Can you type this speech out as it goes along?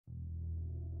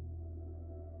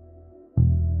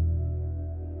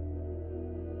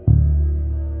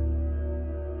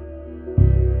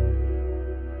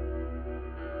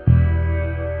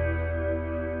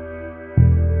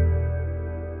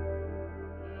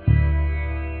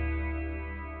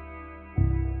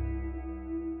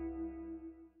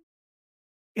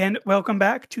and welcome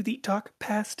back to the Talk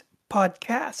Past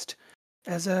podcast.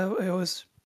 As I was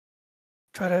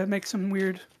try to make some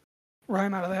weird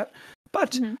rhyme out of that,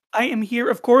 but I am here,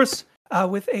 of course,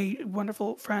 with a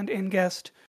wonderful friend and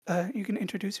guest. You can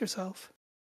introduce yourself.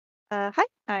 Hi,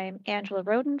 I'm Angela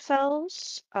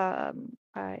Rodenfels.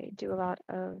 I do a lot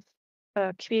of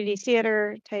community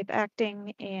theater type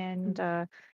acting and, of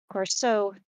course,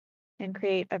 sew and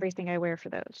create everything I wear for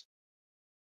those.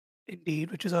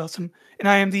 Indeed, which is awesome. And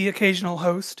I am the occasional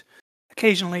host,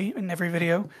 occasionally in every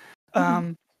video.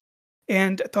 Mhm.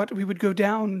 And I thought we would go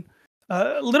down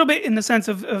a little bit in the sense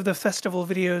of the festival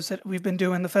videos that we've been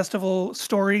doing, the festival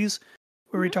stories,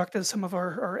 where we Mhm. talk to some of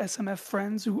our SMF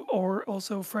friends who are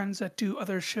also friends that do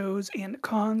other shows and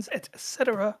cons,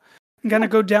 etc. And kind Yeah.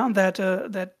 of go down that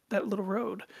little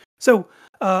road. So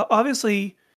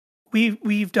obviously,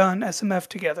 we've done SMF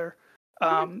together,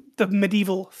 Mhm. the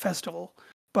medieval festival,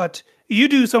 but you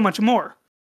do so much more.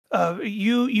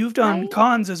 You've done I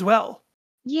cons as well.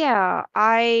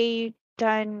 I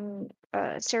done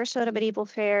Sarasota Medieval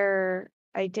Fair.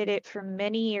 I did it for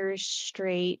many years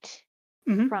straight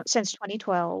Hmm. from since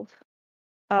 2012.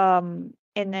 And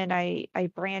then I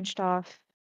branched off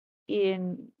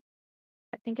in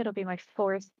I think it'll be my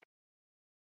fourth.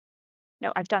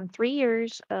 No, I've done 3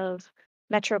 years of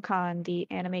MetroCon, the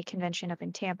anime convention up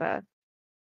in Tampa.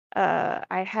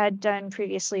 I had done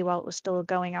previously while it was still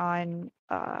going on,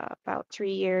 about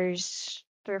 3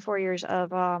 or 4 years of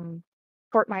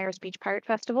Fort Myers Beach Pirate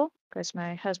Festival because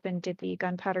my husband did the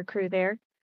gunpowder crew there.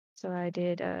 So I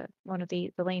did one of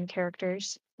the lane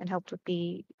characters and helped with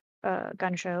the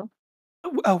gun show.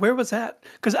 Where was that?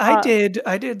 Because Uh,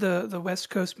 I did the West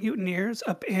Coast Mutineers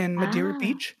up in Madeira ah,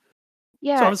 Beach. So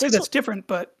yeah, obviously that's different,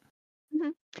 but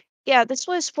mhm. Yeah, this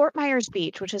was Fort Myers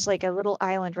Beach, which is like a little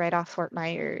island right off Fort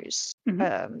Myers.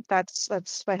 mhm,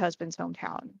 That's my husband's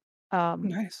hometown. Um,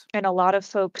 nice. and a lot of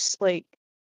folks like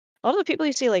a lot of the people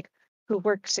you see like who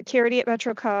work security at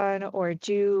MetroCon or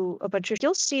do a bunch of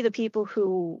you'll see the people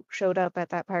who showed up at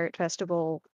that pirate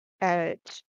festival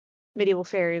at medieval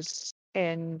fairs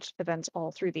and events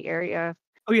all through the area.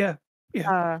 Oh yeah,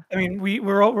 yeah. Uh, I mean,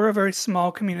 we're a very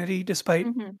small community, despite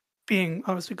mhm. being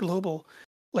obviously global.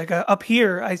 Like up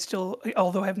here,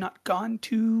 although I have not gone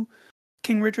to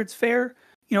King Richard's Fair,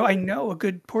 I Mhm. know a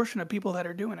good portion of people that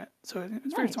are doing it. So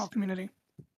it's a very small Nice. community.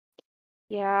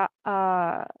 Yeah,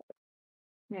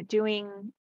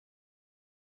 doing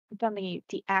I've done the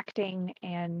acting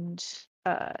and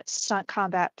stunt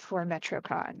combat for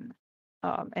MetroCon,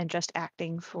 and just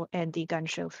acting for and the gun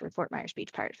show for Fort Myers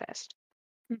Beach Pirate Fest.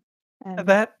 Mm. And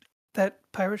That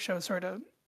pirate show, sorry to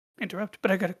interrupt,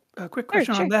 but I got a quick sure,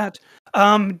 question on sure.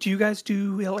 that. Do you guys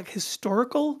do like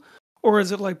historical, or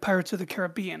is it like Pirates of the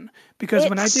Caribbean? Because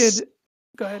when I It's did,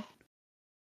 go ahead.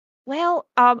 well,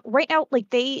 right now, like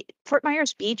they Fort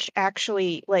Myers Beach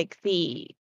actually like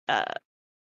uh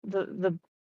the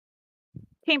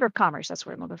Chamber of Commerce, that's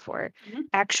what I'm looking for, Mhm.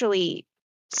 actually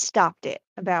stopped it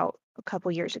about a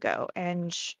couple years ago,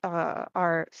 and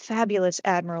our fabulous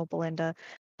Admiral Belinda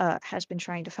has been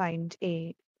trying to find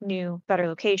a new, better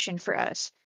location for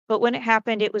us. But when it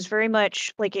happened, it was very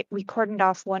much like we cordoned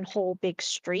off one whole big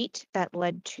street that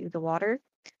led to the water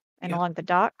and Yeah. along the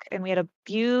dock, and we had a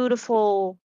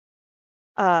beautiful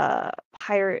uh,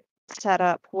 pirate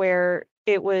setup where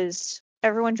it was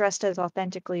everyone dressed as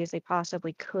authentically as they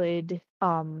possibly could.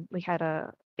 We had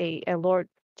a Lord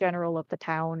General of the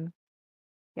town.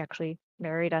 He actually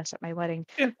married us at my wedding.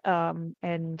 Yeah.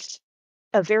 And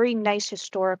a very nice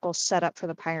historical setup for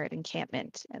the pirate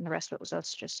encampment, and the rest of it was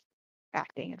us just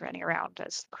acting and running around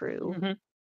as the crew. Hmm.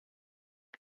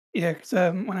 Yeah, because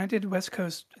when I did West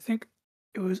Coast, I think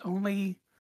it was only,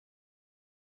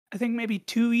 I think maybe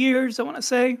 2 years, I want to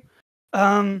say.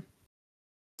 Um,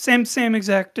 same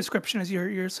exact description as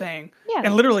you're saying, Yeah,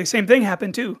 and literally same thing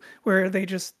happened too, where they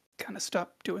just kind of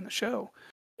stopped doing the show,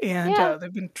 and yeah.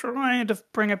 they've been trying to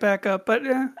bring it back up, but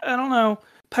I don't know.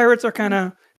 Pirates are kind Mhm.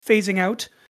 of phasing out,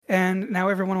 and now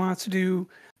everyone wants to do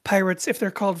pirates if they're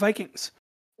called Vikings,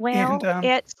 and Well,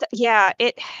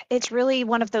 it's really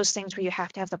one of those things where you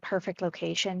have to have the perfect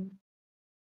location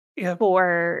yeah,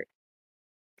 for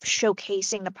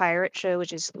showcasing the pirate show,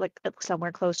 which is like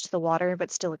somewhere close to the water, but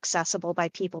still accessible by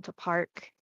people to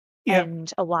park yeah,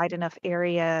 and a wide enough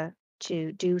area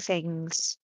to do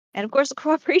things. And of course, the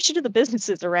cooperation of the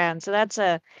businesses around. So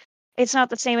it's not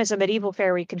the same as a medieval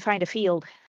fair where you can find a field.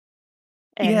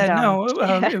 And yeah. No,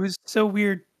 it was so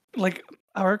weird. Like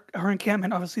our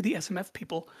encampment, obviously the SMF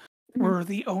people Mhm. were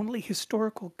the only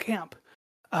historical camp,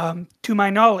 to my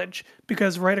knowledge,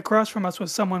 because right across from us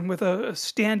was someone with a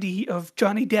standee of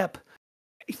Johnny Depp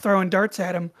throwing darts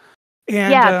at him,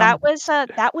 And Yeah,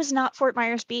 that was not Fort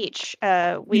Myers Beach.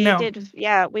 no.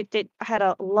 We did had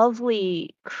a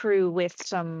lovely crew with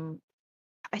some.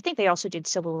 I think they also did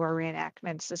Civil War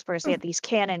reenactments as far as they Oh, had these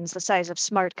cannons the size of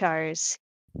smart cars.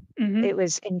 mm-hmm. It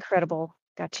was incredible.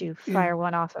 Got to Yeah, fire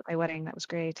one off at my wedding. That was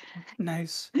great.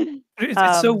 nice.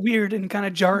 It's so Um, weird and kind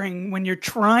of jarring when you're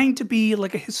trying to be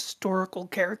like a historical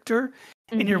character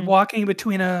and you're mhm. walking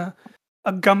between a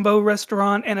gumbo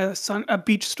restaurant and a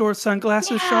beach store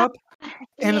sunglasses Yeah, shop,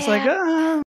 and it's like,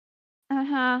 yeah,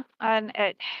 uh-huh. And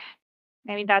I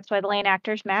mean, that's why the lane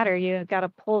actors matter. You got to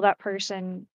pull that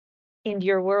person into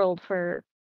your world for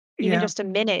even yeah, just a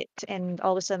minute, and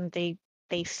all of a sudden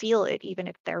they feel it, even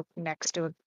if they're next to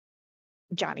a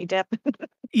Johnny Depp.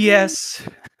 yes.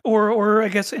 Or I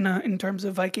guess in terms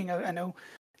of Viking, I know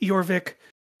Jorvik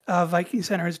Viking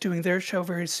Center is doing their show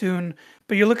very soon,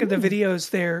 but you look at the Mm, videos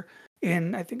there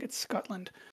in I think it's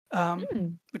Scotland,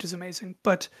 mm. which is amazing.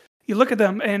 But you look at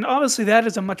them, and obviously that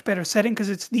is a much better setting because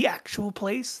it's the actual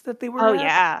place that they were Oh at.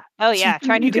 yeah, oh So yeah.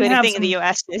 Trying to you do can have anything in the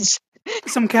U.S. is.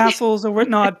 some castles or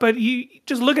whatnot, but you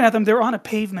just looking at them, they're on a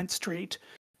pavement street.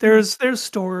 Mhm, There's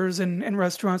stores and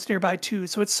restaurants nearby too.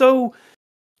 So it's so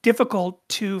difficult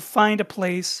to find a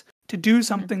place to do mhm,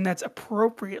 something that's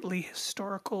appropriately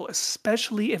historical,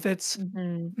 especially if it's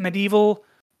mhm. medieval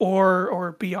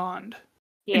or beyond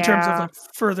in terms of Yeah, like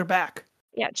further back.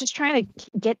 yeah. Just trying to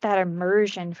get that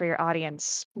immersion for your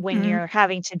audience when Hmm. you're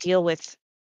having to deal with,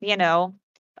 you know,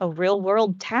 a real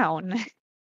world town.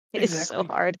 It's so Exactly.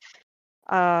 hard.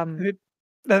 Um, It,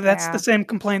 that's the yeah. same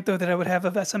complaint though that I would have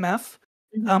of SMF.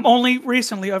 Mhm, Only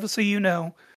recently, obviously,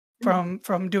 mhm,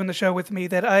 from doing the show with me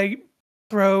that I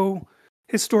throw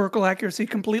historical accuracy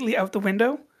completely out the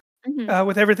window mhm.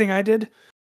 with everything I did,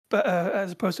 but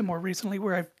as opposed to more recently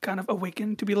where I've kind of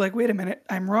awakened to be like, wait a minute,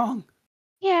 I'm wrong.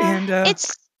 Yeah, And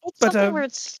it's but something where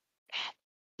it's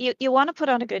you want to put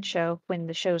on a good show when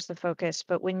the show's the focus,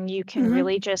 but when you can mhm,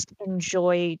 really just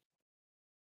enjoy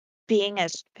being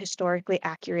as historically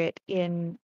accurate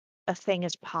in a thing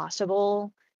as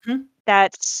possible, mhm,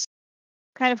 that's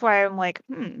kind of why I'm like,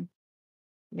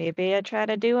 maybe I try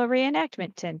to do a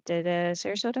reenactment tent at a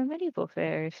Sarasota Medieval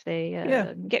Fair if they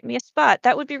yeah, get me a spot.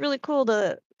 That would be really cool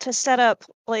to set up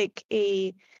like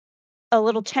a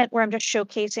little tent where I'm just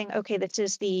showcasing, okay, this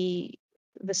is the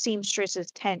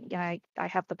seamstress's tent. Yeah, I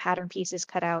have the pattern pieces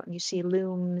cut out and you see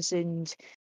looms and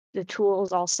the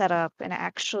tools all set up and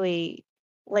actually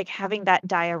like having that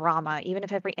diorama, even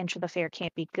if every inch of the fair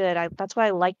can't be good. That's why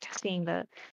I liked seeing the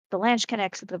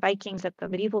Landsknechts at the Vikings at the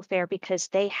medieval fair because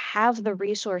they have the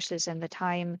resources and the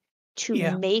time to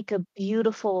yeah, make a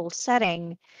beautiful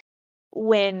setting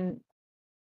when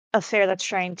a fair that's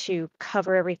trying to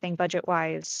cover everything budget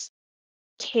wise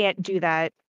can't do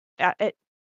that,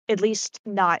 at least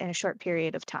not in a short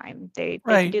period of time. They can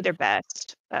right. do their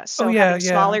best. Oh So yeah, having yeah,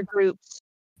 smaller groups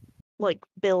like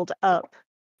build up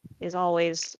is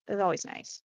always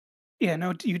nice. yeah.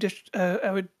 No, you just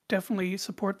I would definitely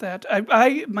support that.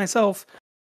 I myself,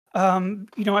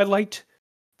 I liked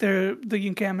the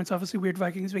encampments, obviously Weird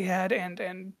Vikings we had,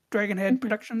 and Dragonhead Mhm.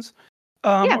 Productions,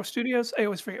 Yeah, or studios. I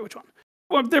always forget which one.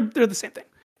 Well, they're the same thing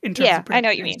in terms yeah, of I know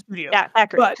what production you and mean. studio. That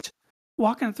group. But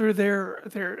walking through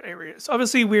their areas,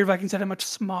 obviously Weird Vikings had a much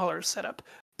smaller setup,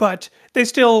 but they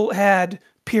still had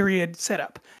period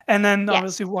setup. And then Yes.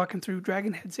 obviously walking through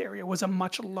Dragonhead's area was a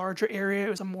much larger area. It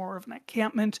was a more of an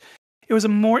encampment. It was a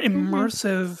more Mhm.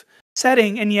 immersive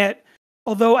setting, and yet,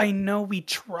 although I know we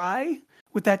try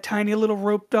with that tiny little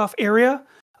roped off area,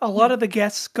 a lot Mhm. of the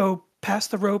guests go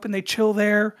past the rope and they chill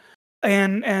there,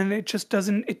 and it just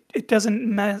doesn't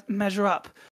measure up.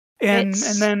 And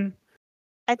It's then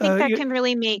I think that you, can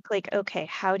really make like, okay,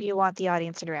 how do you want the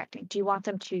audience interacting? Do you want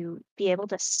them to be able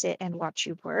to sit and watch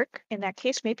you work? In that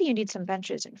case, maybe you need some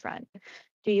benches in front.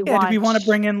 Do you yeah, do we want to want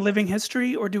bring in living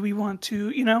history or do we want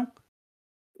to,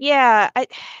 Yeah,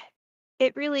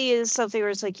 it really is something where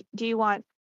it's like, do you want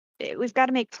we've got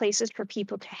to make places for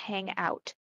people to hang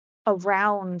out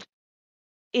around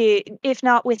it, if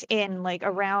not within, like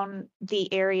around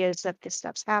the areas that this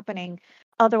stuff's happening.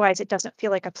 Otherwise, it doesn't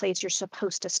feel like a place you're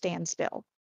supposed to stand still.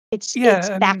 It's yeah,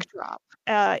 I mean, backdrop.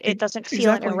 It e- doesn't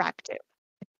feel exactly. interactive.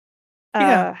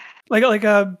 Yeah. Uh, Like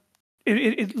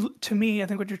to me, I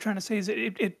think what you're trying to say is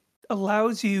it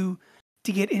allows you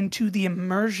to get into the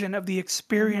immersion of the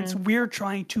experience mhm. we're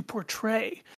trying to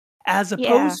portray, as Yeah.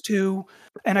 opposed to,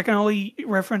 and I can only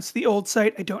reference the old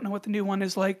site. I don't know what the new one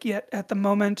is like yet at the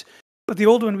moment, but the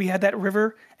old one we had that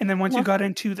river, and then once you Uh-huh. got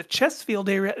into the chess field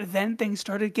area, then things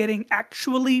started getting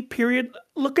actually period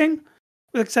looking, with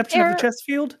the exception of the There chess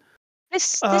field.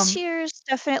 this Um, year's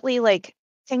definitely like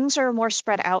things are more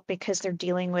spread out because they're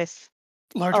dealing with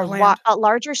Larger land. A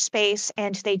larger space,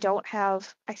 and they don't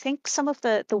have, I think some of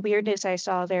the weirdness I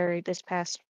saw there this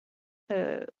past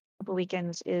couple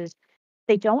weekends is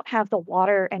they don't have the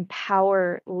water and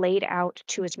power laid out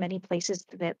to as many places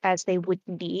that as they would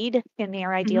need in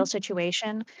their ideal Mhm.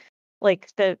 situation. Like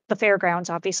the fairgrounds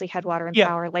obviously had water and Yeah.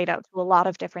 power laid out to a lot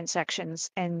of different sections,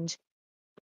 and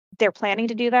they're planning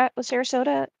to do that with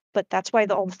Sarasota, but that's why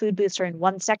all the food booths are in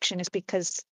one section, is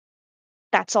because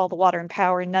that's all the water and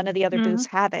power, and none of the other Mhm. booths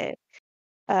have it.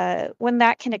 When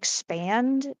that can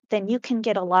expand, then you can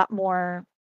get a lot more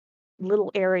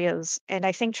little areas. And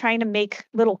I think trying to make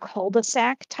little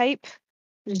cul-de-sac type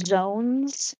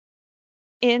zones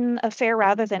in a fair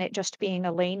rather than it just being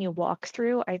a lane you walk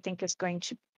through, I think is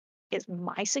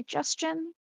my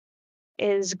suggestion,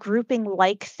 is grouping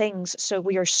like things so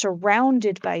we are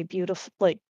surrounded by beautiful,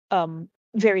 like,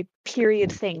 very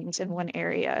period things in one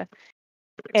area,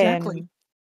 Exactly. and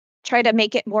try to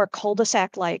make it more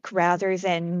cul-de-sac like rather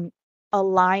than a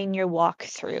line you walk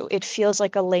through. It feels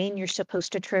like a lane you're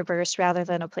supposed to traverse rather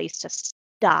than a place to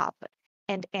stop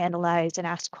and analyze and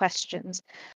ask questions.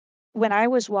 When I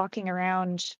was walking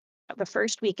around the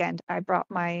first weekend, I brought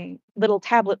my little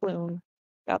tablet loom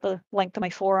about the length of my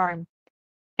forearm,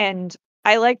 and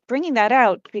I like bringing that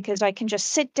out because I can just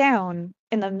sit down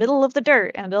in the middle of the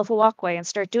dirt in the middle of a walkway and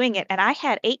start doing it. And I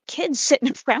had 8 kids sitting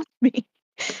in front of me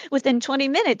within 20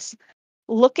 minutes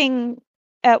looking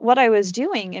at what I was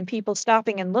doing, and people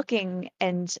stopping and looking,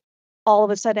 and all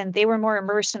of a sudden they were more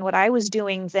immersed in what I was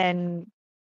doing than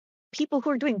people who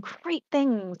are doing great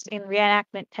things in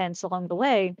reenactment tents along the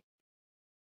way,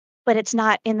 but it's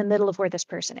not in the middle of where this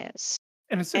person is.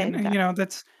 And And, you know,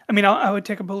 that's, I mean, I would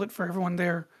take a bullet for everyone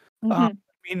there. mhm,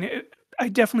 I mean, I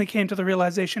definitely came to the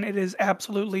realization it is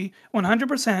absolutely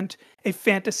 100% a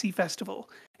fantasy festival.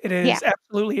 It yeah. is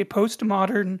absolutely a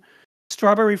postmodern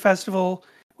strawberry festival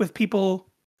with people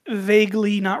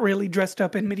vaguely not really dressed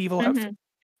up in medieval outfits. Mhm.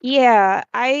 Yeah,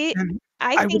 And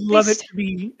I I would think love this it to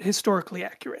be historically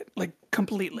accurate, like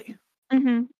completely.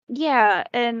 mhm. Yeah,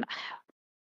 and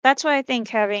that's why I think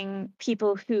having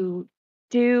people who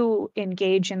do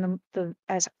engage in the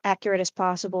as accurate as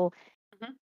possible,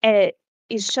 Mhm. it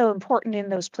is so important in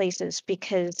those places,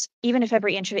 because even if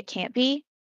every inch of it can't be,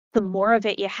 the more of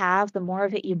it you have, the more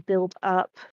of it you build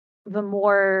up, the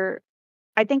more,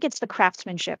 I think it's the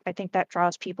craftsmanship. I think that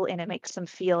draws people in and makes them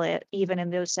feel it, even in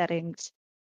those settings.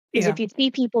 Is Yeah, if you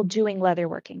see people doing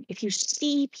leatherworking, if you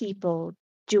see people uh,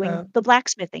 doing the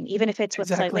blacksmithing, even if it's with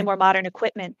slightly exactly. more modern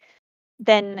equipment,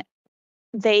 then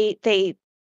they they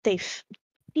they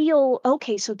feel,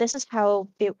 okay, so this is how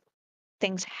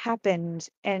things happened,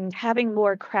 and having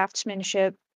more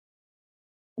craftsmanship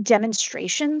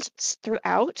demonstrations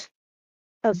throughout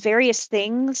of various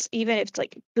things, even if it's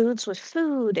like booths with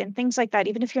food and things like that,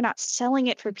 even if you're not selling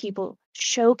it for people,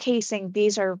 showcasing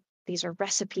these are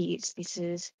recipes, this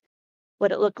is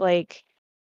what it looked like.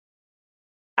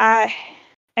 I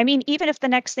I mean, even if the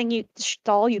next thing you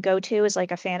stall you go to is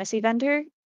like a fantasy vendor,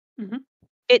 Mhm.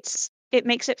 it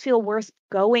makes it feel worth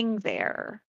going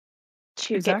there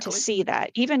to get to Exactly. see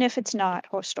that. Even if it's not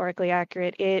historically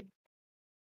accurate, it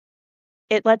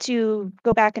lets you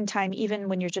go back in time even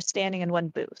when you're just standing in one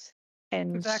booth,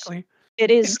 and Exactly. it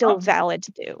is And still valid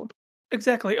to do.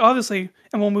 exactly. Obviously,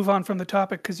 and we'll move on from the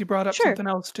topic because you brought up Sure. something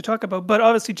else to talk about. But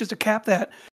obviously, just to cap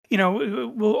that, you know,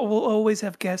 we'll always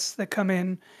have guests that come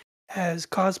in as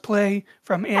cosplay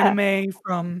from Yeah. anime,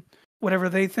 from whatever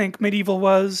they think medieval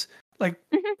was, like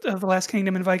Mhm. the Last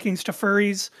Kingdom and Vikings to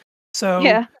furries. So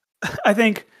Yeah. I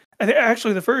think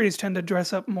actually the furries tend to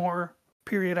dress up more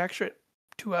period accurate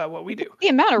to what we do. The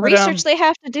amount of But research they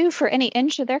have to do for any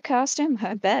inch of their costume,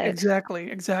 I bet. exactly,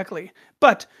 exactly.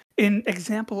 But in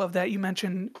example of that, you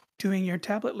mentioned doing your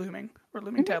tablet looming or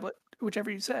looming Mhm. tablet, whichever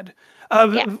you said.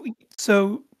 Yeah.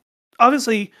 So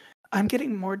obviously, I'm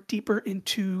getting more deeper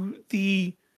into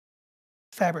the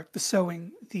fabric, the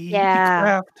sewing, the Yeah.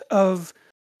 craft of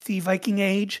the Viking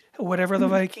Age, whatever the Mhm.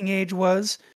 Viking Age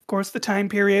was. Of course, the time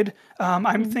period. I'm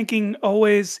Mhm. thinking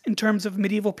always in terms of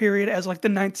medieval period as like the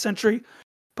 9th century, Yeah.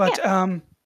 but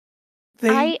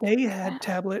I they had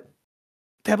tablet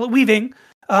weaving.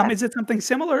 yeah. Is it something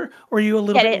similar, or are you a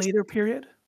little Yeah, bit it is. later period?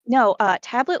 No,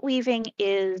 tablet weaving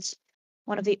is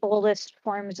one of the oldest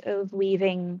forms of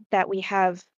weaving that we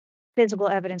have physical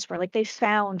evidence for. Like, they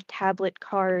found tablet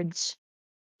cards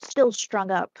still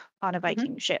strung up on a Mhm,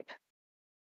 Viking ship.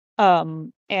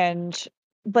 And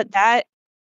but that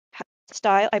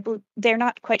style, I believe they're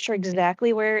not quite sure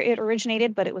exactly where it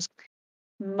originated, but it was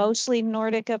mostly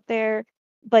Nordic up there.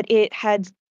 But it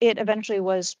eventually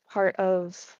was part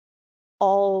of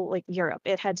all like Europe.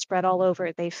 It had spread all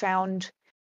over. They found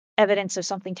evidence of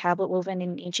something tablet woven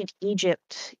in ancient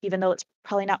Egypt, even though it's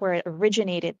probably not where it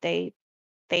originated. They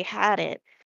had it.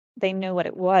 They knew what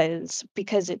it was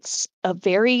because it's a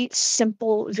very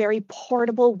simple, very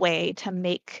portable way to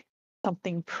make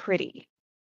something pretty.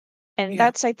 And Yeah.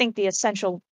 that's, I think, the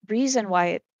essential reason why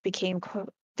it became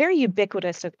very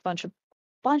ubiquitous a bunch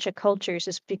of cultures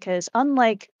is because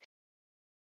unlike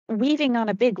weaving on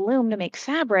a big loom to make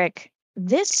fabric,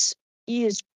 this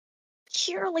is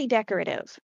purely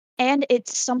decorative. And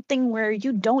it's something where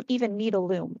you don't even need a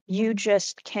loom. You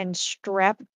just can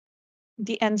strap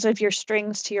the ends of your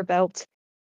strings to your belt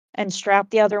and strap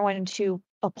the other one to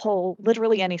a pole,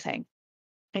 literally anything.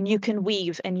 And you can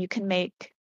weave and you can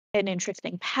make an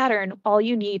interesting pattern. All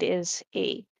you need is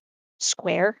a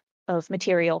square of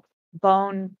material,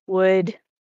 bone, wood,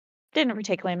 didn't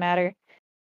particularly matter,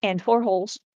 and 4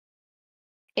 holes.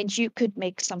 And you could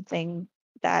make something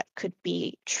that could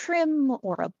be trim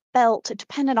or a belt. It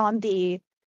depended on the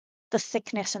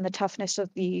thickness and the toughness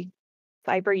of the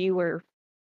fiber you were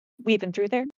weaving through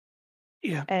there.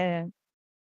 Yeah. And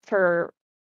for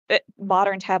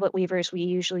modern tablet weavers, we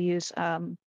usually use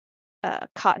cotton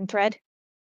thread,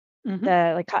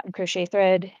 the like cotton crochet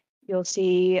thread. You'll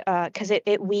see because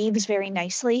it weaves very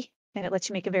nicely and it lets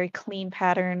you make a very clean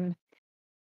pattern,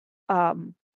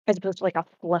 as opposed to like a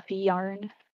fluffy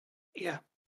yarn. Yeah.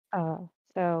 Uh,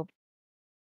 so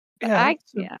Yeah.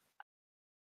 yeah,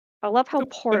 I love how Oh,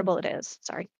 portable it is.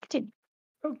 Sorry, continue.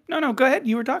 oh, no, go ahead.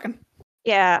 You were talking.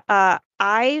 Yeah,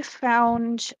 I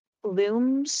found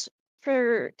looms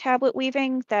for tablet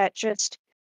weaving that just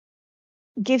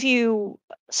give you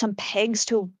some pegs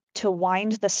to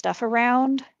wind the stuff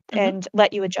around and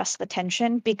let you adjust the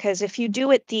tension, because if you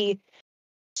do it the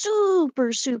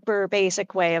super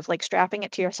basic way of like strapping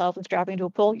it to yourself and strapping it to a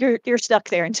pole, you're stuck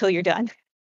there until you're done.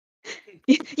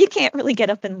 You can't really get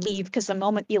up and leave because the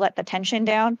moment you let the tension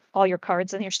down, all your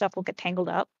cards and your stuff will get tangled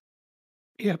up.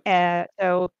 Yep.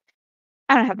 So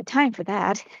I don't have the time for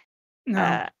that.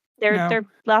 No. There No. are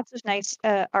lots of nice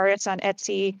artists on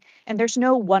Etsy, and there's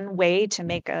no one way to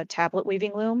make a tablet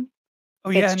weaving loom. Oh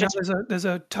yeah, It's no, just there's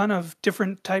a ton of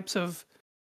different types of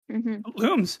Mhm.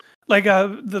 looms. Like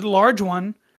the large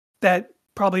one that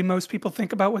probably most people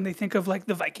think about when they think of like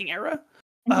the Viking era.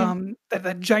 Mhm.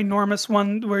 That ginormous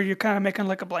one where you're kind of making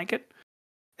like a blanket.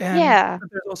 And Yeah,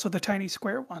 but there's also the tiny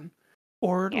square one,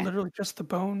 or yeah, literally just the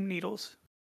bone needles.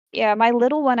 yeah. My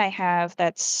little one I have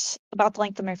that's about the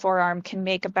length of my forearm can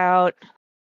make about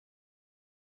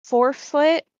 4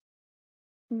 foot,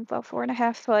 about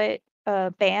 4.5 foot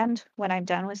band when I'm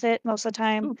done with it most of the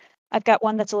time. Ooh, I've got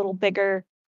one that's a little bigger,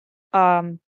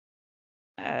 um,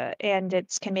 and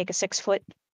it can make a 6 foot.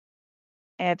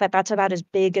 But that's about as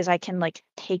big as I can like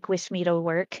take with me to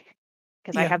work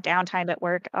because I yeah, have downtime at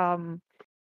work.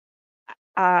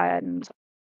 And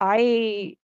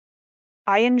I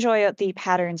I enjoy the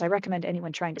patterns. I recommend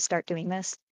anyone trying to start doing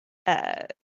this. Uh,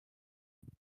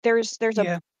 there's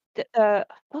yeah. a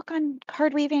book on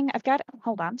card weaving. I've got it.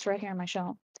 Hold on, it's right here on my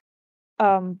shelf.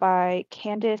 By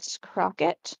Candace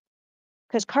Crockett.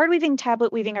 Because card weaving,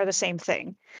 tablet weaving are the same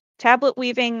thing. Tablet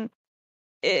weaving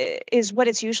is what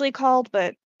it's usually called,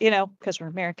 but because we're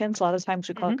Americans, a lot of times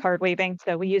we call it Hmm. card weaving,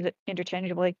 so we use it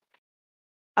interchangeably.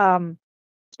 Um,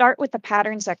 Start with the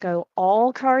patterns that go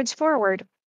all cards forward,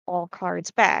 all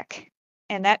cards back.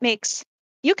 And that makes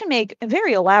you can make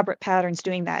very elaborate patterns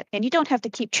doing that, and you don't have to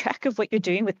keep track of what you're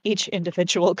doing with each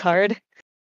individual card.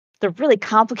 The really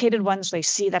complicated ones they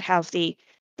see that have the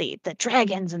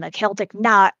dragons and the Celtic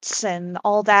knots and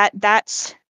all that,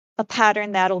 that's a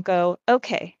pattern that'll go,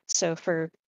 okay, so for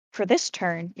this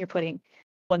turn, you're putting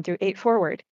 1 through 8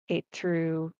 forward, 8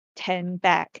 through 10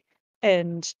 back,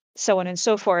 and so on and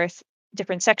so forth,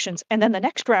 different sections. And then the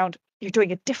next round, you're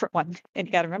doing a different one, and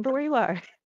you got to remember where you are.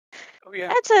 Oh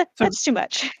yeah. So That's too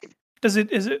much. is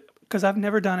it because I've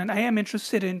never done it. I am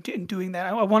interested in doing that.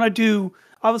 I want to do,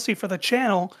 obviously for the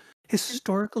channel,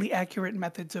 historically accurate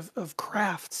methods of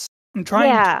crafts. I'm trying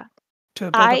Yeah,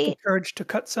 to build up the I courage to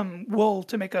cut some wool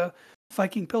to make a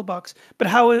Viking pillbox. But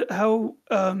how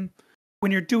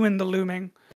when you're doing the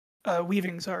looming,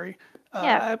 weaving, sorry,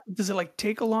 yeah. does it like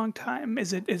take a long time?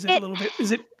 Is it a It little bit?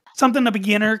 Is it something a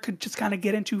beginner could just kind of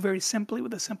get into very simply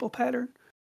with a simple pattern,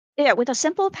 Yeah, with a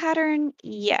simple pattern,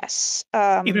 yes.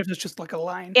 even if it's just like a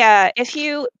line? Yeah, if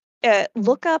you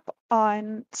look up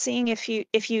on seeing if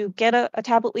you get a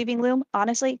tablet weaving loom,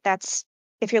 honestly, that's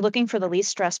if you're looking for the least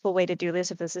stressful way to do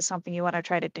this, if this is something you want to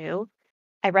try to do,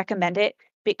 I recommend it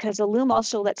because a loom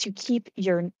also lets you keep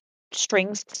your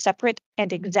strings separate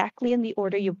and exactly in the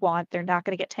order you want. They're not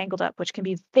going to get tangled up, which can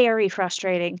be very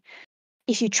frustrating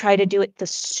if you try to do it the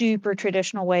super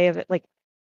traditional way of it, like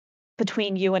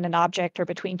between you and an object or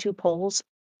between two poles,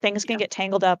 things can get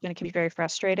tangled up and it can be very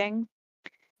frustrating.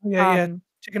 Yeah.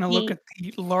 Taking a look The at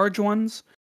the large ones,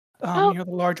 oh the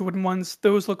large wooden ones,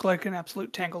 those look like an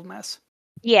absolute tangled mess.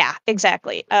 yeah,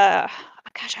 exactly.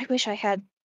 Gosh,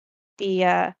 the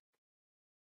uh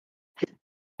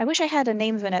I wish I had a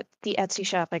name of it at the Etsy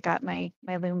shop I got my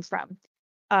loom from.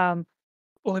 Um,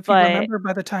 Well, if you but remember,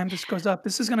 by the time this goes up,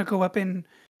 this is going to go up in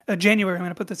January. I'm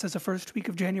going to put this as the first week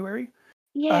of January.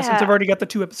 Since I've yeah. already got the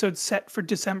 2 episodes set for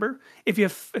December. If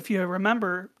you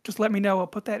remember, just let me know. I'll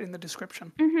put that in the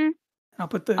description. hmm I'll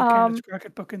put the Canada's Um,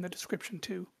 Crockett book in the description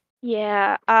too.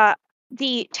 yeah.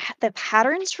 The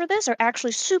patterns for this are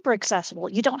actually super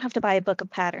accessible. You don't have to buy a book of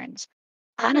patterns.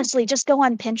 No. Honestly, just go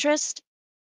on Pinterest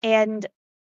and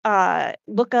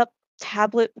look up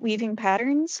tablet weaving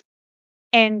patterns,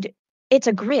 and it's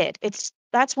a grid.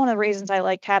 That's one of the reasons I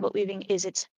like tablet weaving is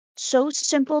it's so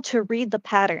simple to read the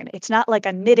pattern. It's not like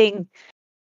a knitting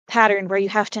pattern where you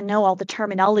have to know all the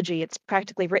terminology. It's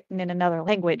practically written in another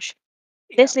language.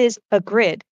 Yeah. This is a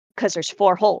grid because there's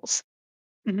 4 holes,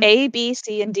 Hmm. A, B,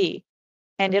 C, and D,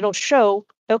 and it'll show,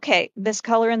 okay, this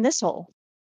color in this hole.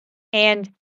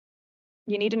 And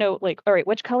you need to know, like, all right,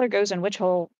 which color goes in which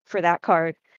hole for that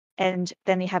card. And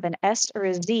then you have an S or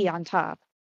a Z on top.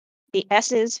 The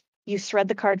S's, you thread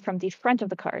the card from the front of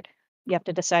the card. You have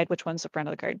to decide which one's the front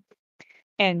of the card.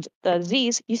 And the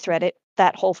Z's, you thread it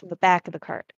that hole from the back of the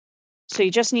card. So you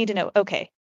just need to know,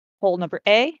 okay, hole number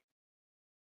A,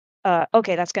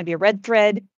 okay, that's going to be a red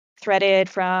thread threaded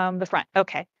from the front.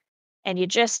 Okay. And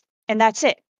that's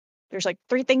it. There's like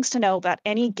 3 things to know about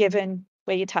any given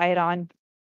way you tie it on.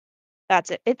 That's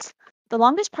it. It's the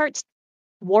longest part's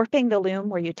warping the loom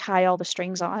where you tie all the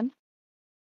strings on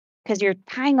because you're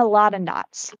tying a lot of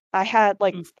knots. I had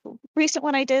like Oof. recent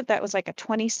one I did that was like a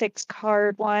 26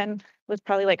 card one with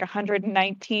probably like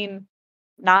 119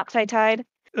 knots I tied,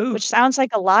 Ooh. which sounds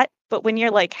like a lot, but when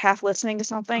you're like half listening to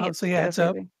something, Oh, so it's yeah, it's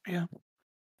up. devastating. Yeah.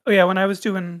 Oh yeah, when I was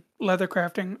doing leather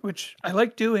crafting, which I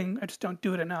like doing, I just don't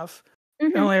do it enough. I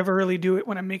hmm only ever really do it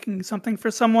when I'm making something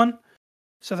for someone,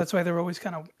 so that's why they're always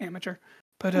kind of amateur.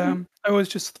 But hmm I always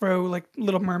just throw like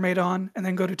Little Mermaid on and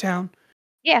then go to town.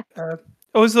 Yeah.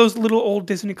 Always those little old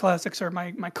Disney classics are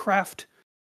my craft uh,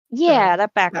 Yeah,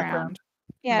 that background. background.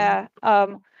 Hmm.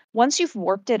 Yeah. Once you've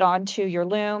warped it onto your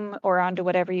loom or onto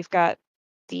whatever you've got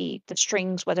the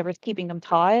strings, whatever's keeping them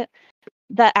taut,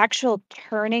 the actual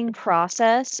turning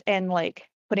process and like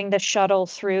putting the shuttle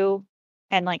through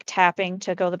and like tapping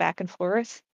to go the back and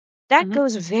forth, that Hmm.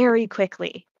 goes very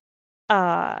quickly.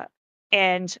 Uh,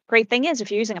 and great thing is,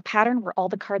 if you're using a pattern where all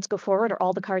the cards go forward or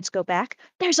all the cards go back,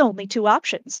 there's only 2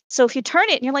 options. So if you turn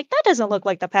it and you're like, that doesn't look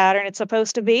like the pattern it's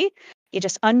supposed to be, you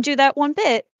just undo that one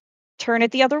bit, turn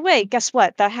it the other way. Guess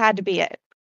what? That had to be it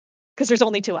because there's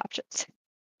only 2 options.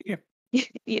 Yeah.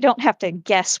 You don't have to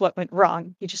guess what went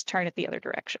wrong. You just turn it the other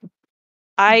direction.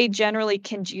 I generally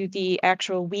can do the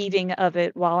actual weaving of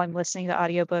it while I'm listening to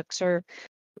audiobooks or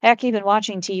heck, even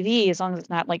watching TV, as long as it's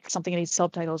not like something I need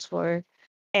subtitles for.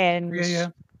 Yeah. And Yeah.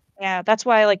 yeah, that's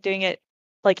why I like doing it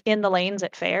like in the lanes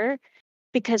at fair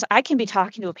because I can be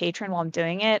talking to a patron while I'm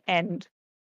doing it and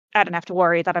I don't have to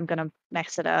worry that I'm gonna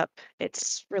mess it up.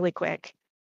 It's really quick.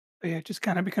 But yeah, it just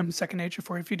kind of becomes second nature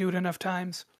for you if you do it enough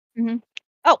times. hmm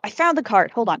Oh, I found the card.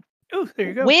 Hold on. Oh, there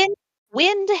you go. Wind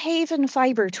Windhaven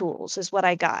Fiber Tools is what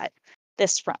I got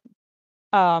this from.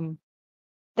 Um,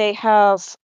 they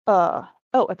have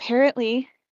apparently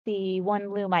the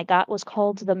one loom I got was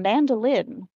called the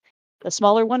mandolin. The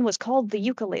smaller one was called the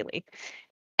ukulele.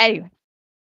 Anyway,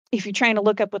 if you're trying to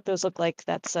look up what those look like,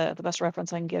 that's the best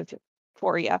reference I can give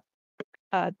for you.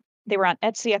 Uh, they were on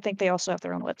Etsy. I think they also have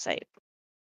their own website.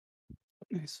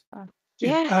 Nice. Uh,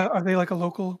 Yeah. yeah. Are they like a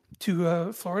local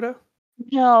to Florida?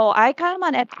 No, I got them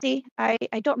on Etsy. I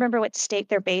don't remember what state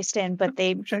they're based in, Oh, but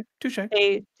touche. Touche.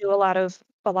 they do a lot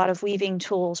of weaving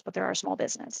tools, but they're a small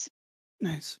business.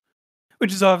 Nice.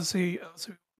 Which is obviously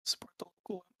also support the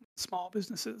local small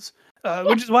businesses, Yeah.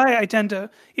 which is why I tend to,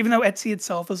 even though Etsy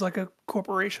itself is like a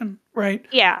corporation, right?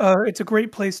 Yeah. It's a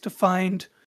great place to find,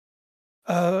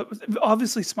 uh,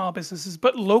 obviously small businesses,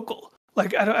 but local.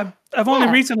 Like I've only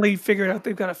Yeah. recently figured out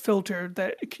they've got a filter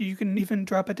that you can even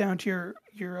drop it down to your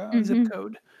zip Mhm.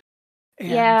 code, and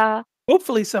Yeah.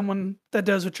 hopefully someone that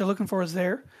does what you're looking for is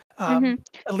there. Mhm.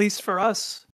 At least for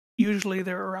us, usually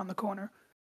they're around the corner,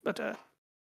 but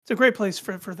it's a great place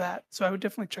for that. So I would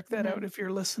definitely check that Mhm. out if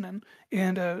you're listening.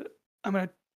 And I'm gonna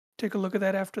take a look at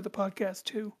that after the podcast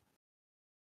too.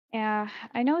 Yeah.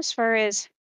 I know as far as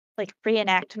like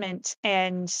reenactment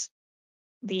and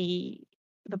the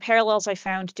the parallels I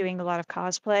found doing a lot of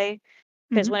cosplay,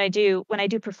 Because Mhm. when I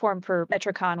do perform for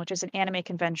MetroCon, which is an anime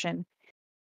convention,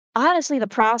 honestly, the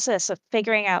process of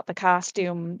figuring out the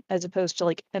costume as opposed to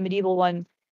like a medieval one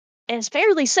is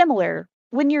fairly similar.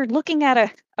 When you're looking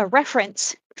at a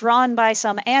reference drawn by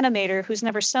some animator who's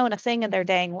never sewn a thing in their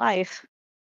dang life,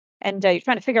 and you're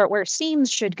trying to figure out where seams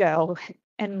should go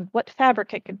and what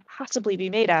fabric it could possibly be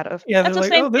made out of. Yeah, That's they're the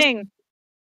like, same "Oh, thing.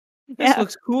 this Yeah.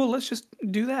 looks cool. Let's just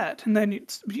do that." And then you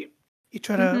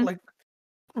try to hmm like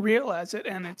realize it,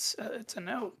 and it's a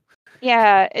no.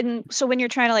 Yeah, and so when you're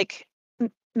trying to like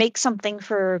make something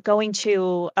for going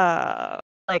to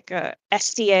like a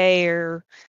SCA or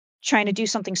trying to do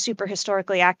something super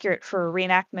historically accurate for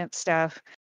reenactment stuff,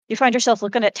 you find yourself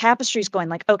looking at tapestries going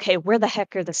like, okay, where the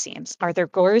heck are the seams? Are there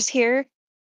gores here?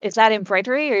 Is that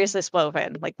embroidery or is this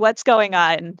woven? Like what's going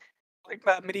on?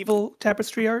 Like medieval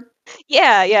tapestry art.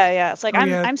 Yeah. It's like Oh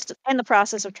yeah. I'm in the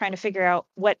process of trying to figure out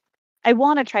what I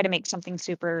want to try to make something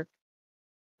super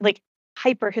like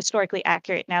hyper historically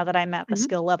accurate now that I'm at the Mhm.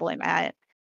 skill level I'm at.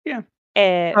 Yeah.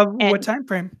 What And time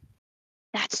frame?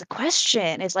 that's the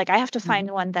question. Is like I have to Mhm.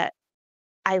 find one that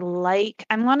I like.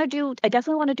 I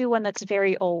definitely want to do one that's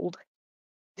very Okay.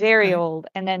 old,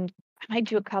 and then I might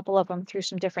do a couple of them through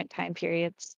some different time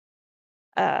periods.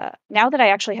 Now that I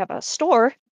actually have a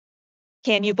store,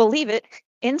 can you believe it,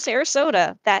 in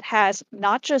Sarasota that has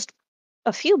not just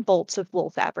a few bolts of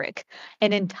wool fabric,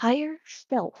 an entire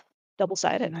shelf,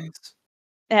 double-sided. Nice.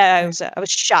 Okay. I was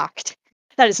shocked.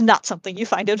 That is not something you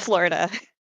find in Florida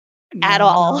at No,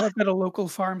 all. no, I've got a local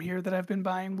farm here that I've been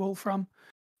buying wool from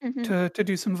hmm to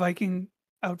do some Viking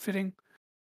outfitting,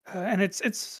 and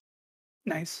it's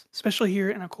nice, especially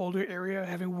here in a colder area.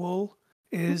 Having wool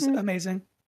is hmm amazing.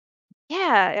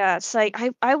 Yeah. It's like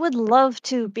I would love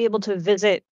to be able to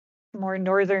visit more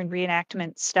northern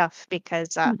reenactment stuff because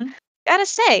Mhm. gotta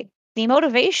say, the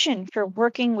motivation for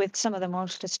working with some of the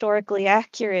most historically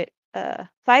accurate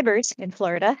fibers in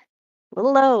Florida, a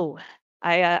little low.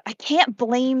 I can't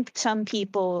blame some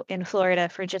people in Florida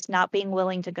for just not being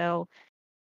willing to go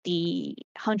the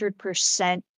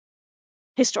 100%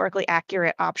 historically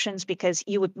accurate options because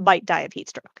might die of heat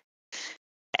stroke.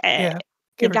 Eh, Yeah, you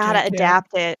give or gotta take. Yeah.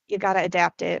 adapt it. You gotta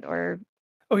adapt it, or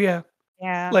Oh yeah.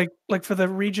 yeah. Like for the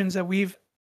regions that we've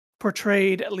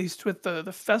portrayed, at least with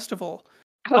the festival,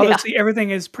 Oh yeah. obviously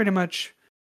everything is pretty much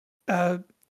uh,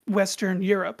 Western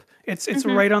Europe. It's hmm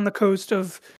right on the coast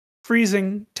of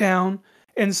freezing town,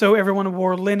 and so everyone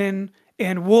wore linen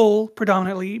and wool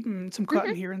predominantly, some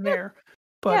cotton hmm here and Yeah, there. yeah.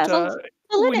 But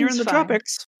The when you're in linen's the fine.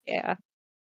 tropics, Yeah.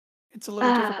 it's a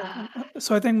little difficult. Ah.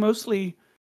 So I think mostly,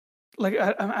 like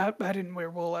I didn't wear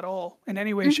wool at all in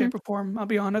any way, hmm shape, or form. I'll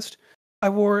be honest. I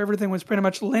wore everything was pretty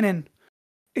much linen,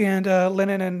 and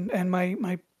linen and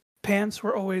my pants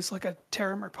were always like a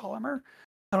Terramer polymer.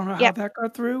 I don't know how Yeah. that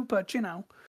got through, but It's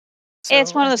so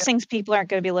one I of those guess. things people aren't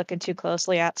gonna be looking too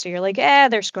closely at, so you're like, "Eh,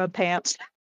 they're scrub pants.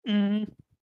 Mhm.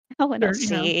 No one will They're,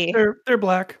 see." they're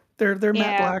black. They're matte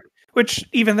Yeah, black, which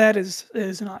even that is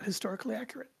not historically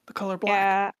accurate. The color black,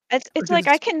 yeah. It's which like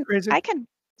is crazy. I can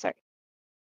sorry.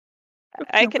 Oh,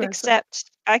 no, go ahead, sorry.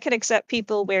 I could accept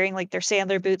people wearing, like, their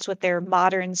Sandler boots with their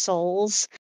modern soles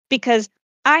because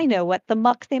I know what the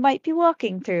muck they might be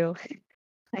walking through.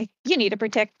 Like, you need to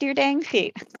protect your dang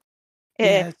feet.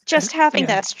 Yes, Just having yeah,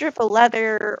 that strip of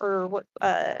leather or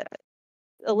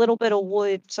a little bit of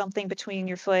wood, something between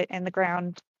your foot and the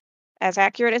ground, as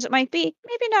accurate as it might be,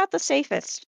 maybe not the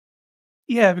safest.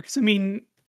 yeah. Because I mean,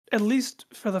 at least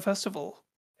for the festival,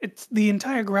 it's the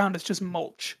entire ground is just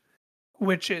mulch,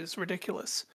 which is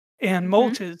ridiculous. And Mhm,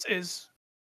 mulch is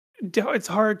it's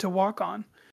hard to walk on. mhm.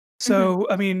 So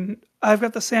I mean, I've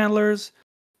got the Sandlers,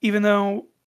 even though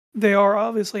they are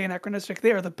obviously anachronistic.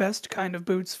 They are the best kind of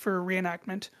boots for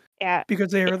reenactment Yeah.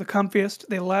 because they It are the comfiest,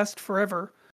 they last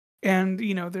forever, and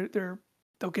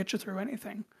they'll get you through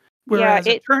anything. yeah, Whereas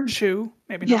a turn shoe,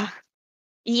 maybe yeah. not.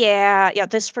 Yeah,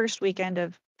 this first weekend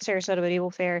of Sarasota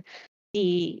Medieval Fair,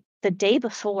 the day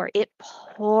before, it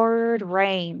poured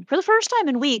rain for the first time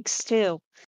in weeks too.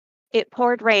 It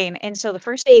poured rain, and so the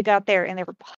first day you got there and there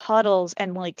were puddles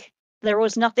and, like, there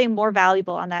was nothing more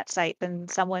valuable on that site than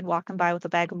someone walking by with a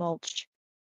bag of mulch.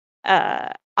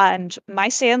 And my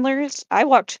sandlers, I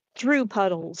walked through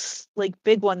puddles, like,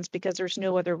 big ones because there's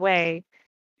no other way.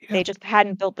 Yeah. They just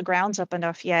hadn't built the grounds up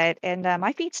enough yet, and,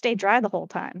 my feet stayed dry the whole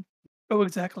time. Oh,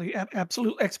 exactly.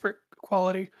 Absolute expert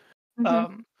quality. Mhm.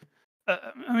 Um,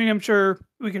 I mean, I'm sure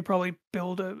we could probably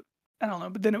build a. I don't know,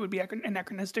 but then it would be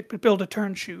anachronistic. But build a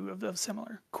turn shoe of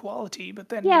similar quality. But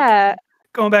then you're Yeah,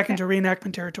 going back yeah, into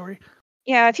reenactment territory.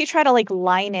 yeah, if you try to, like,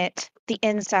 line it, the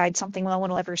inside, something no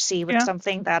one will ever see with Yeah.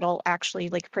 something that'll actually,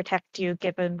 like, protect you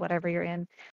given whatever you're in.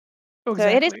 Oh, So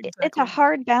it is exactly, it's a exactly.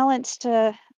 hard balance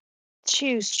to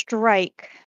strike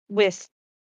with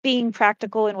being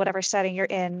practical in whatever setting you're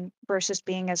in versus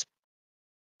being as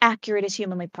accurate as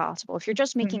humanly possible. If you're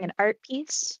just making Mhm. an art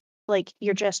piece, like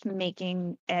you're just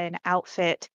making an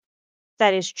outfit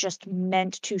that is just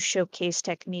meant to showcase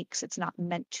techniques, it's not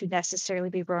meant to necessarily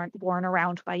be worn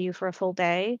around by you for a full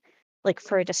day, like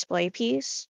for a display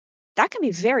piece. That can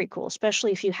be very cool,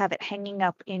 especially if you have it hanging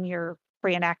up in your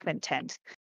reenactment tent.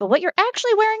 But what you're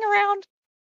actually wearing around,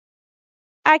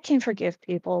 I can forgive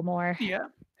people more. Yeah.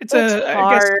 It's It's I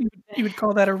guess hard. you would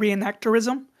call that a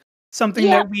reenactorism, something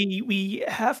Yeah. that we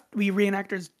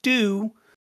reenactors do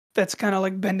that's kinda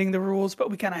like bending the rules,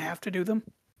 but we kinda have to do them.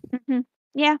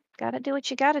 Yeah, gotta do what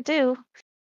you gotta do.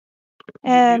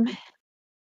 Yep, yep. Um,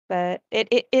 but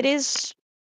it is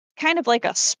kind of like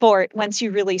a sport once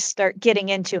you really start getting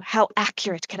into how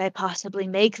accurate can I possibly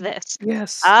make this?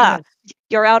 Yes, Ah, yes.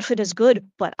 your outfit is good,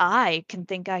 but I can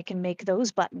think I can make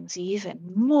those buttons even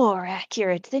more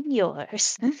accurate than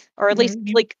yours. Or at least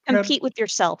You like grab compete with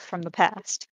yourself from the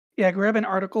past. yeah, grab an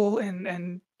article and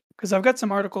because 'cause I've got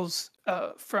some articles,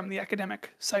 from the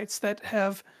academic sites that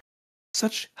have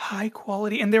such high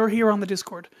quality and they were here on the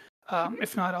Discord.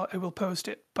 If not, I will post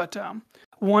it, but,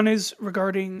 one is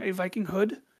regarding a Viking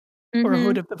hood or a Mm-hmm.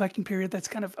 hood of the Viking period that's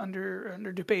kind of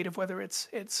under debate of whether it's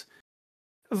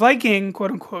Viking,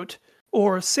 quote unquote,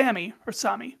 or Sami or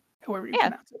Sami, however you Yeah.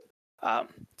 pronounce it. Um,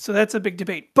 so that's a big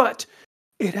debate. But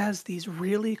it has these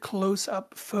really close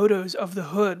up photos of the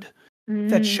hood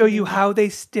that show you Mm. how they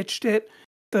stitched it,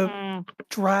 the Mm.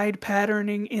 dried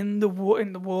patterning in the wool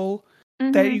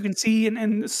that Mm-hmm. you can see,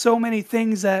 and so many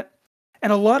things that,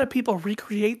 and a lot of people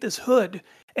recreate this hood,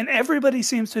 and everybody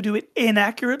seems to do it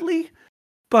inaccurately.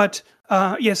 But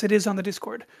yes, it is on the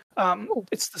Discord. Cool.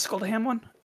 It's the Skuldaham one.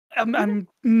 I'm, Mhm. I'm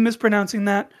mispronouncing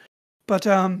that, but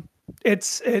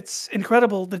it's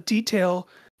incredible the detail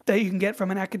that you can get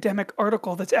from an academic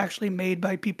article that's actually made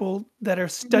by people that are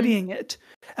Mhm. studying it,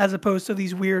 as opposed to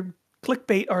these weird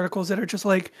clickbait articles that are just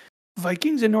like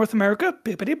Vikings in North America,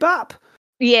 bippity bop,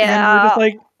 and we're just Yeah.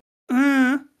 like,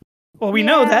 uh, well, we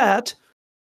know Yeah. that.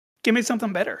 Give me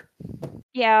something better.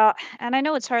 Yeah. And I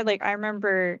know it's hard. Like I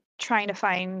remember trying to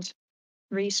find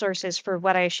resources for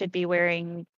what I should be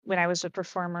wearing when I was a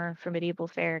performer for Medieval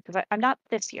Fair because I'm not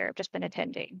this year. I've just been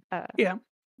attending. Yeah.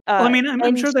 Well, I mean, I'm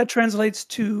And sure that translates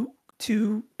to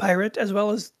pirate as well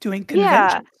as doing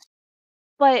yeah, conventions.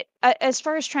 but as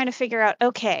far as trying to figure out,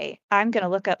 okay, I'm gonna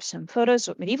look up some photos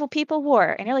of what medieval people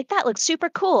wore, and you're like, that looks super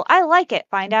cool. I like it.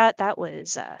 Find out that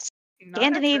was Not accurate.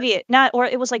 Scandinavian, not, or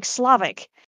it was like Slavic.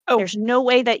 Oh, There's no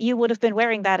way that you would have been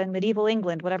wearing that in medieval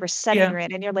England, whatever setting yeah. you're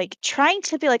in. And you're like trying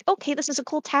to be like, okay, this is a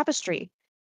cool tapestry.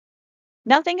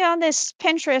 Nothing on this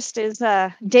Pinterest is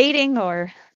dating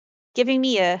or giving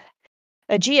me a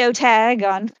geotag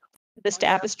on this Oh, yeah.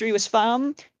 tapestry was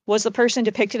from. Was the person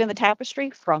depicted in the tapestry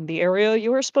from the area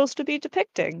you were supposed to be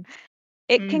depicting?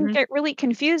 It can Mhm. get really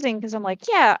confusing because I'm like,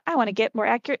 yeah, I want to get more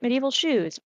accurate medieval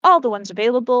shoes. All the ones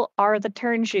available are the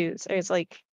turn shoes. It's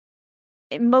like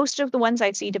most of the ones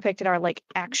I see depicted are like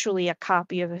actually a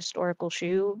copy of a historical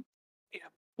shoe.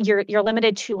 Yeah. You're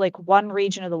limited to like one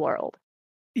region of the world.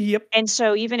 Yep. And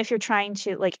so even if you're trying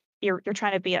to like you're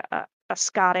trying to be a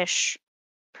Scottish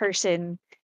person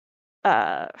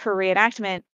for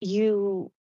reenactment, you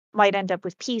might end up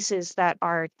with pieces that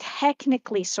are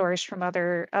technically sourced from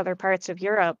other parts of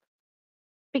Europe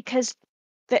because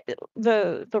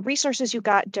the resources you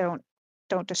got don't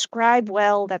describe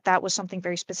well that that was something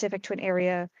very specific to an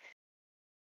area.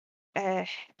 Uh,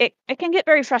 it can get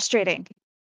very frustrating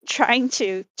trying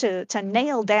to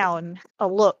nail down a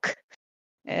look.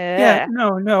 Yeah, Uh,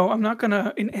 no, no, I'm not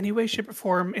gonna in any way, shape, or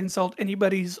form insult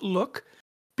anybody's look oh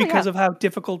yeah. because of how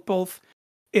difficult both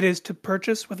it is to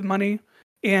purchase with money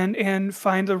and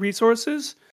find the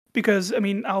resources. Because I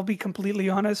mean, I'll be completely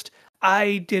honest,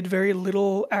 I did very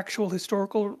little actual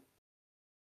historical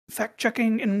fact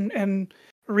checking and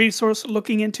resource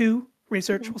looking into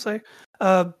research, Mhm. we'll say,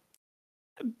 uh,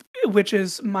 which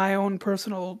is my own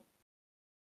personal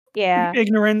Yeah.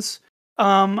 ignorance.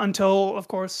 Until of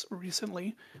course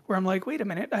recently, where I'm like, wait a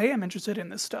minute, I am interested in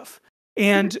this stuff, Mhm.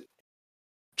 and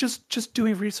just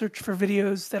doing research for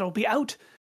videos that'll be out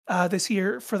this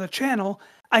year for the channel.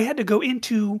 I had to go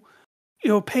into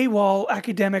paywall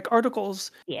academic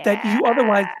articles that Yeah. you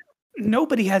otherwise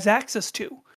nobody has access to,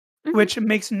 Mhm. which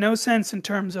makes no sense in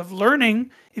terms of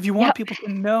learning. If you want Yep. people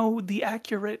to know the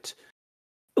accurate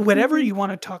whatever Mhm. you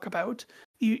want to talk about,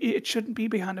 it shouldn't be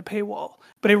behind a paywall.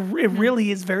 But it Mhm.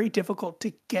 really is very difficult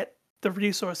to get the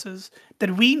resources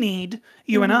that we need,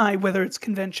 you and Mhm. I, whether it's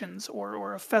conventions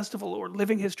or a festival or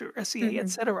living history or SCA, Mhm.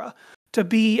 etc., to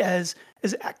be as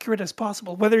accurate as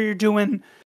possible. Whether you're doing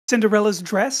Cinderella's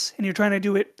dress and you're trying to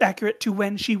do it accurate to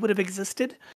when she would have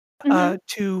existed,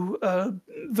 to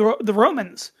the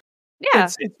Romans. Yeah.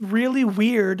 It's really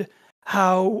weird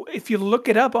how if you look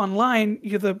it up online,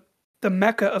 you're the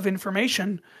mecca of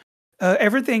information.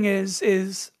 Everything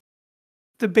is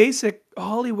the basic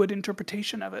Hollywood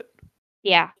interpretation of it,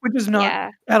 Yeah. which is not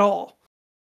Yeah. at all.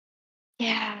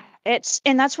 Yeah.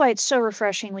 And that's why it's so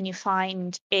refreshing when you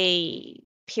find a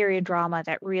period drama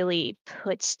that really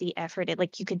puts the effort in.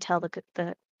 Like you can tell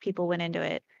the people went into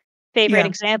it. Favorite Yeah.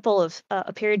 example of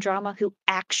a period drama who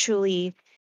actually,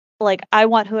 like, I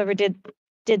want whoever did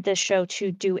this show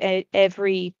to do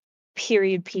every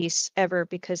period piece ever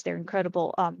because they're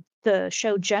incredible. The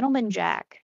show Gentleman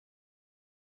Jack,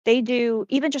 they do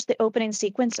even just the opening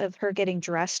sequence of her getting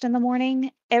dressed in the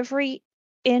morning, every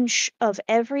inch of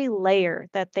every layer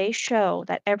that they show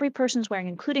that every person's wearing,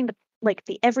 including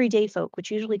the everyday folk,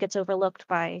 which usually gets overlooked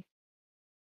by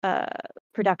uh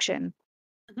production,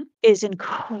 Mhm. is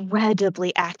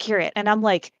incredibly accurate. And I'm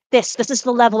like, this is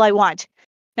the level I want.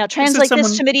 Now This is translate this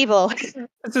someone to medieval.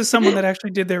 this is someone that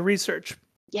actually did their research.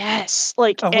 Yes,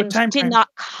 like, What and time did frame? not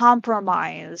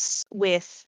compromise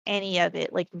with any of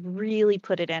it, like, really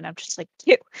put it in. I'm just like,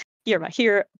 you're my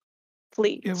hero, Yeah,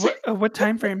 please." what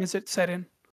time frame is it set in?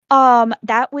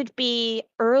 That would be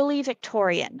early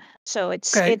Victorian. So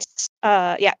Okay.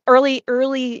 yeah,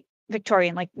 early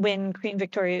Victorian, like when Queen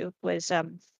Victoria was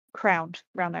crowned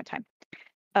around that time.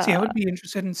 See, I Uh would be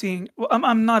interested in seeing. Well,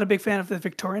 I'm not a big fan of the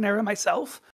Victorian era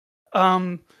myself.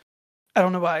 Um, I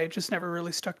don't know why; it just never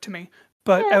really stuck to me.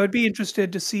 But yeah, I would be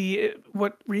interested to see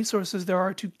what resources there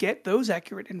are to get those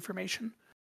accurate information.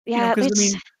 yeah, Because I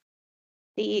it's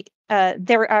mean,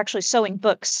 they were actually sewing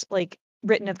books like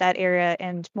written of that era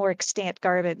and more extant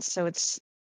garments, so it's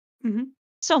mhm,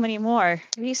 so many more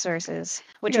resources,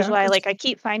 which is yeah, why, it's like, I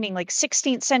keep finding, like,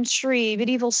 16th century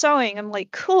medieval sewing. I'm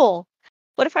like, "Cool.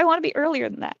 What if I wanna be earlier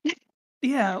than that?"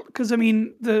 yeah. Because I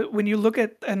mean, the when you look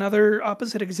at another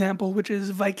opposite example, which is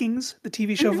Vikings, the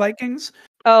TV show Mhm. Vikings,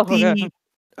 Oh, the okay.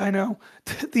 I know.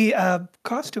 The,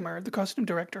 costumer, the costume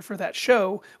director for that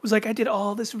show was like, "I did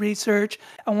all this research.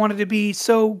 I wanted to be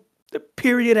so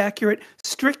period accurate,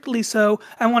 strictly so.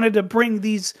 I wanted to bring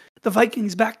the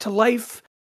Vikings back to life,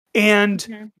 and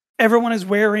Mhm. everyone is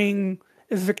wearing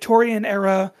a Victorian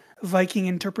era Viking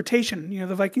interpretation,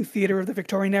 the Viking theater of the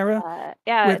Victorian era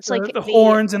Yeah, with it's like the the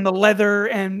horns and the leather,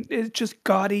 and it's just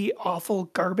gaudy, awful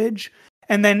garbage,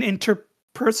 and then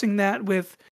interspersing that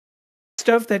with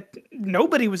stuff that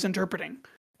nobody was interpreting.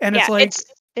 And it's yeah, like,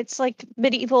 it's like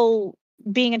medieval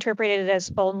being interpreted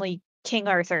as only King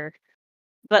Arthur,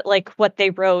 but, like, what they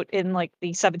wrote in, like,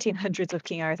 the 1700s of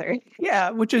King Arthur. yeah,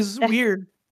 which is weird.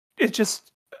 It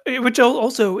just, which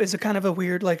also is a kind of a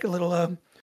weird, like a little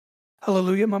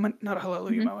hallelujah moment, not a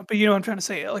hallelujah Mhm, moment, but you know what I'm trying to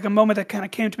say, like a moment that kind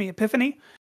of came to me, epiphany.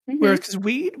 Whereas, mhm, because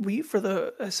we for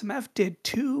the SMF did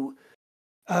two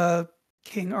uh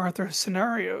King Arthur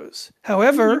scenarios. mhm.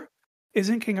 However,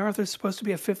 isn't King Arthur supposed to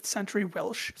be a 5th century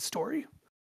Welsh story?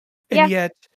 And Yeah,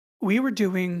 yet we were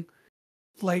doing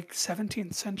like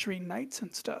 17th century knights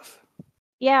and stuff.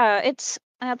 yeah,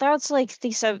 that's, like,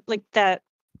 like, that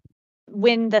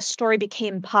when the story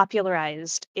became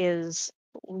popularized is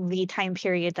the time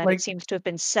period that it Like seems to have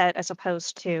been set as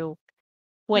opposed to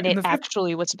when in it the fifth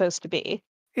actually was supposed to be.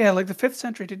 Yeah, like the 5th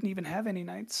century didn't even have any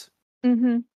knights.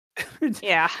 Mhm. It's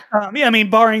Yeah. yeah, I mean,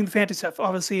 barring the fantasy stuff,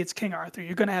 obviously it's King Arthur.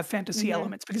 You're gonna have fantasy Mhm.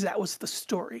 elements because that was the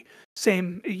story.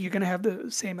 Same, you're gonna have the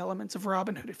same elements of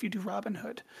Robin Hood if you do Robin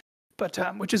Hood, but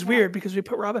which is Yeah. weird because we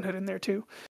put Robin Hood in there too.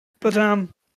 But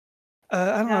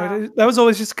I don't know. No. That was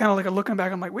always just kind of like a looking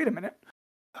back. I'm like, wait a minute.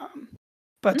 Um,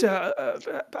 but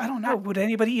Mm, I don't know. that Would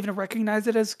anybody even recognize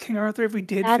it as King Arthur if we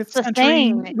did that's 5th the century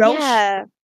thing. Welsh? Yeah.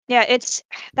 Yeah,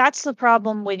 that's the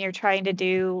problem when you're trying to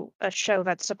do a show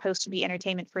that's supposed to be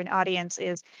entertainment for an audience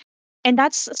is, and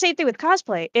that's the same thing with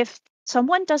cosplay. If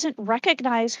someone doesn't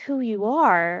recognize who you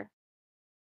are,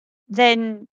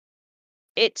 then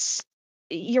it's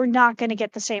you're not gonna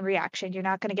get the same reaction. You're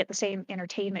not gonna get the same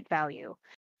entertainment value.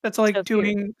 That's So like if you're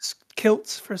doing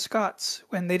kilts for Scots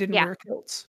when they didn't Yeah, wear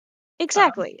kilts. Um,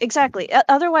 exactly, exactly.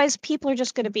 Otherwise, people are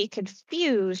just gonna be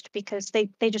confused because they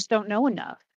just don't know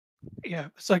enough. Yeah,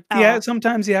 it's like Uh,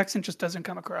 sometimes the accent just doesn't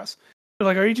come across. They're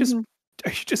like, mhm. are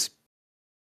you just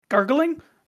gargling?"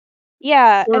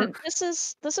 Yeah, Or and this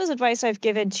is advice I've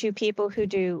given to people who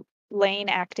do lane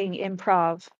acting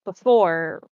improv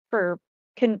before for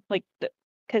can like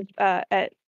because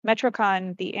at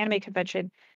MetroCon, the anime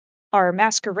convention, our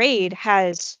masquerade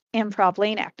has improv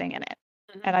lane acting in it.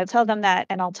 Mhm. And I tell them that,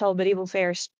 and I'll tell medieval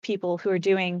fairs people who are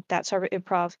doing that sort of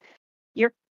improv,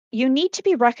 you're you need to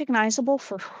be recognizable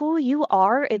for who you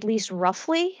are, at least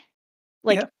roughly.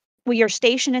 Like, Yeah. your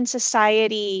station in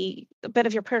society, a bit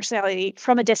of your personality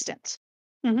from a distance.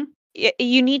 Mm-hmm.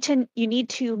 You need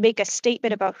to make a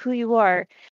statement about who you are.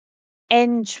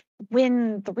 And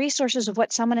when the resources of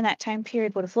what someone in that time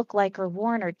period would have looked like or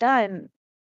worn or done,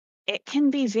 it can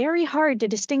be very hard to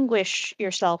distinguish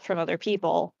yourself from other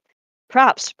people.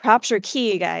 Props are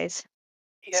key, guys.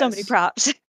 So many Yes.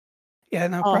 props. Yeah,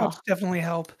 no, Oh, props definitely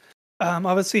help.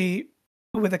 Obviously,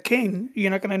 with a king, you're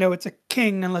not going to know it's a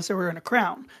king unless they're wearing a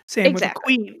crown. Same with a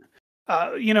exactly. queen.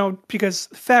 Because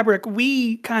fabric,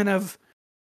 we kind of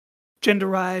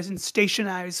genderize and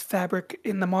stationize fabric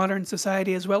in the modern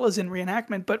society as well as in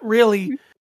reenactment. But really, Mhm.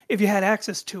 if you had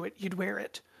access to it, you'd wear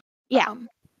it. Yeah. Um,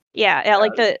 Yeah,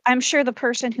 like uh, I'm sure the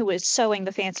person who was sewing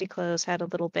the fancy clothes had a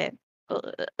little bit,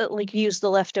 like, used the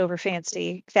leftover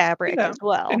fancy fabric yeah, as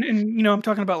well. and I'm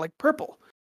talking about like purple.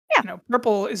 Yeah.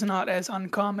 Purple is not as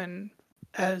uncommon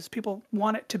as people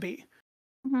want it to be.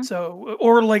 Mhm. So,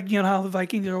 or like, how the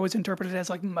Vikings are always interpreted as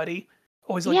like muddy,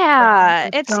 always like brown Yeah,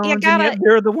 earth it's you tones, and yet gotta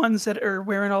they're the ones that are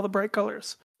wearing all the bright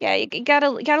colors. yeah, you gotta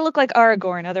look like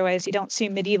Aragorn, otherwise you don't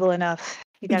seem medieval enough.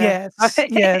 You gotta Yes,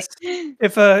 yes.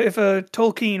 If a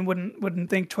Tolkien wouldn't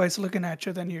think twice looking at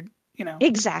you, then you're.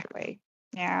 Exactly.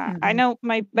 Yeah, I Hmm. know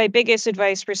my biggest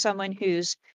advice for someone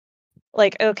who's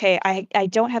like, "Okay, I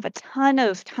don't have a ton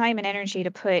of time and energy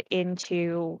to put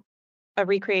into a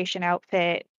recreation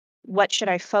outfit. What should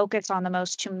I focus on the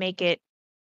most to make it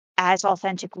as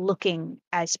authentic looking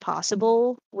as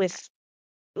possible with,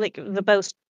 like, the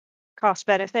most cost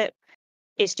benefit?"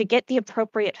 Is to get the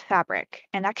appropriate fabric,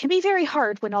 and that can be very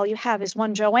hard when all you have is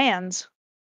one Joann's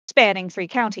spanning 3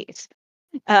 counties.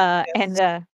 And,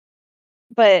 Yes.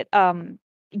 but,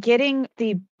 getting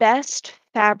the best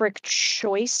fabric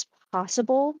choice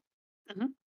possible Hmm.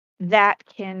 that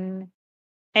can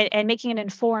and making an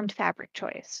informed fabric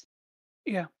choice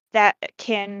Yeah. that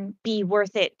can be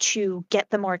worth it to get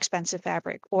the more expensive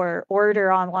fabric or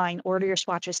order online, order your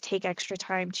swatches, take extra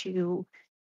time to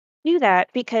do that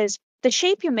because the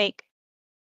shape you make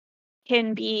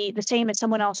can be the same as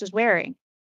someone else is wearing.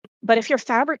 But if your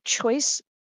fabric choice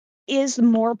is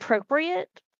more appropriate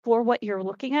for what you're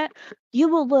looking at, you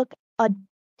will look a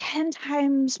 10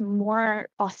 times more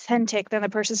authentic than the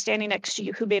person standing next to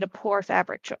you who made a poor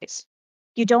fabric choice.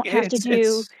 You don't Yeah, have to do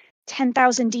it's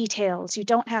 10,000 details. You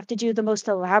don't have to do the most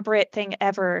elaborate thing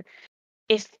ever.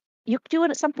 If you do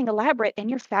it something elaborate and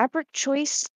your fabric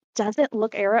choice doesn't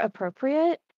look era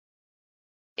appropriate,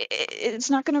 it's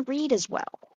not going to read as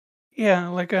well. yeah,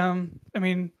 like I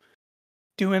mean,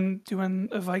 doing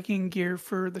a Viking gear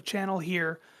for the channel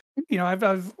here,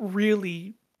 I've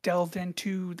really delved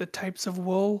into the types of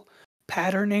wool,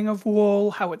 patterning of wool,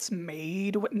 how it's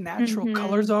made, what natural Mm-hmm.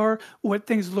 colors are, what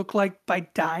things look like by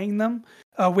dyeing them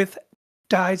with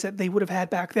dyes that they would have had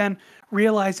back then,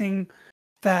 realizing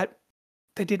that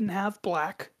they didn't have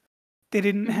black. They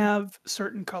didn't Mm-hmm. have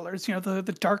certain colors.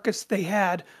 The darkest they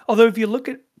had. Although if you look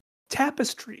at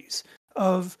tapestries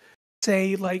of,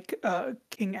 say, like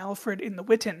King Alfred in the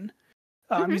Witan,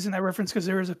 I'm Mm-hmm. using that reference because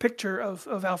there is a picture of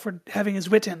Alfred having his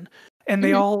Witan, and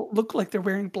they Mm-hmm. all look like they're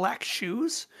wearing black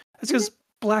shoes. That's Mm-hmm. because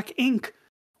black ink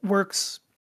works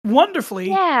wonderfully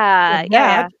for Yeah, yeah,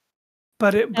 that, yeah.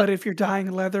 but it Yep. but if you're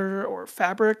dyeing leather or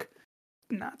fabric,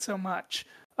 not so much.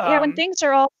 Yeah, when Um, things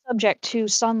are all subject to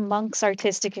some monk's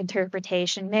artistic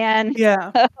interpretation, man.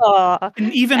 yeah, Aw.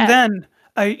 and even Uh, then,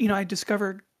 I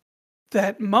discovered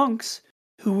that monks,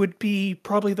 who would be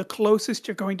probably the closest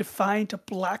you're going to find to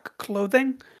black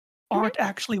clothing, mhm, aren't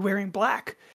actually wearing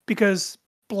black because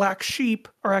black sheep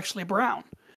are actually brown.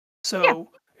 yeah, So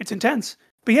it's intense.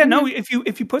 But yeah, no, mhm,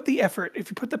 if you put the effort, if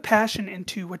you put the passion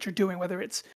into what you're doing, whether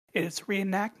it's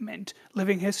reenactment,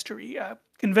 living history,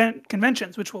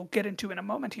 conventions, which we'll get into in a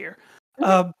moment here, mhm,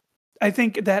 uh, I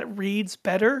think that reads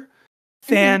better mhm.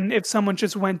 than if someone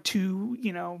just went to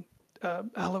a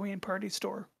Halloween party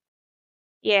store.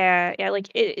 Yeah, yeah,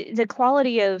 like, the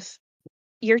quality of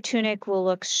your tunic will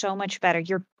look so much better,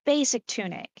 your basic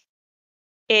tunic,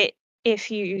 it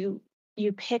if you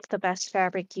pick the best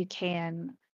fabric you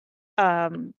can,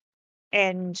 um,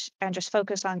 and just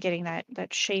focus on getting that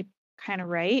shape kinda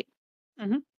right,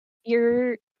 Hmm.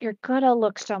 you're gonna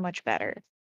look so much better.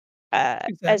 As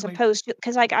Exactly. opposed to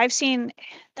because, like, I've seen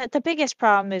that the biggest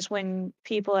problem is when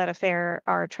people at a fair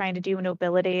are trying to do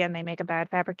nobility and they make a bad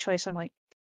fabric choice. I'm like,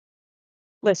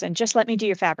 "Listen, just let me do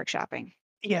your fabric shopping.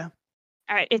 Yeah.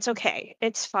 Alright, it's okay.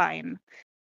 It's fine."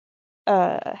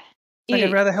 Uh, Like I'd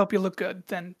e rather help you look good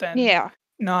than yeah.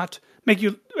 not make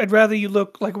you. I'd rather you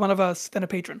look like one of us than a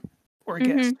patron or a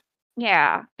Mhm. guest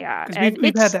Yeah, yeah, because we've and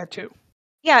we've had that too.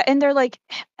 Yeah, and they're like,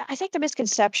 I think the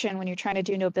misconception when you're trying to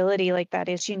do nobility like that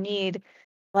is you need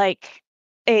like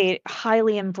a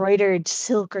highly embroidered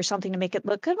silk or something to make it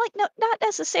look good. Like, no, not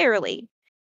necessarily.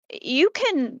 You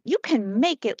can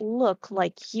make it look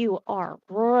like you are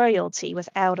royalty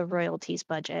without a royalties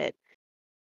budget,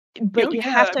 but you Yeah,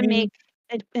 have I to mean, make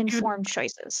even informed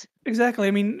choices. exactly.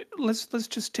 I mean, let's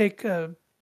just take go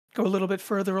a little bit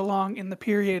further along in the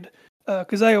period,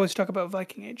 because I always talk about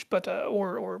Viking Age, but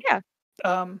or Yeah.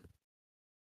 um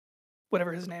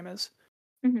whatever his name is,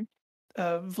 Hmm.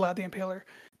 Vlad the Impaler.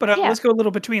 But Yeah. let's go a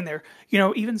little between there.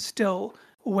 Even still,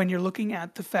 when you're looking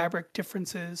at the fabric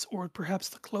differences or perhaps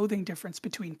the clothing difference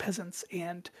between peasants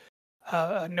and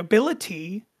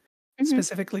nobility, Hmm.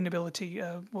 specifically nobility,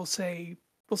 we'll say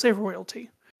royalty,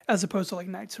 as opposed to like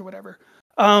knights or whatever.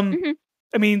 Um, Hmm.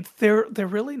 I mean, they're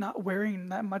really not wearing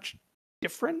that much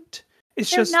different. It's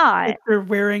They're just that not. they're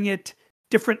wearing it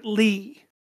differently.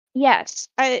 Yes.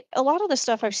 A lot of the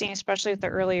stuff I've seen, especially with the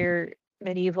earlier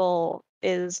medieval,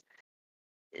 is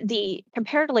the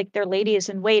compared to like their ladies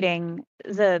in waiting,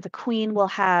 the queen will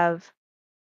have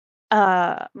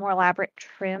more elaborate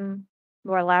trim,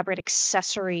 more elaborate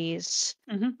accessories,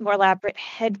 Hmm. more elaborate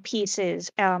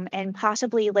headpieces, and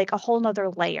possibly like a whole nother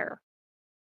layer.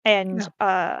 And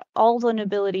Yeah, all the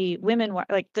nobility women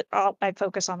like I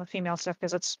focus on the female stuff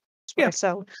because it's what I yeah,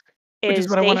 sew. which is Is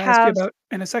what I they want to ask you have, about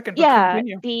in a second. But yeah,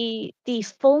 continue. the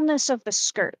fullness of the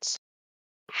skirts,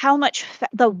 how much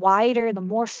the wider, the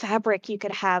more fabric you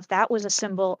could have. That was a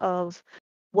symbol of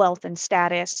wealth and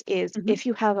status. Is Hmm. if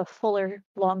you have a fuller,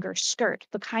 longer skirt,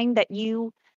 the kind that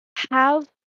you have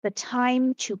the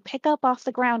time to pick up off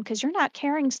the ground because you're not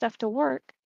carrying stuff to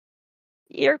work.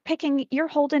 You're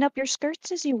holding up your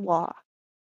skirts as you walk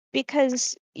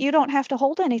because you don't have to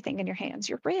hold anything in your hands.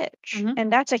 You're rich. Hmm.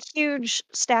 And that's a huge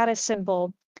status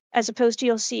symbol, as opposed to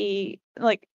you'll see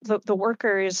like the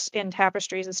workers in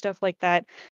tapestries and stuff like that.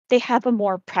 They have a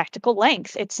more practical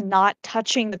length. It's not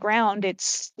touching the ground,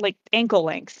 it's like ankle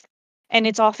length. And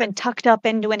it's often tucked up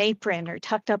into an apron or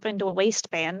tucked up into a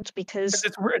waistband because,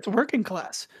 It's working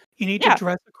class. You need to yeah,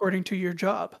 dress according to your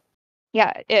job.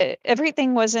 yeah,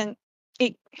 everything wasn't.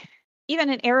 It, even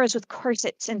in eras with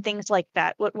corsets and things like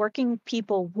that, what working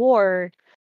people wore,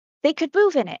 they could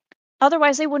move in it.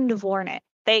 Otherwise, they wouldn't have worn it.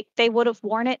 They would have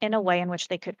worn it in a way in which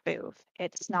they could move.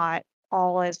 It's not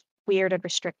all as weird and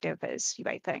restrictive as you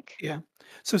might think. Yeah.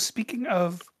 So speaking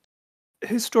of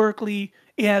historically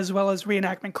as well as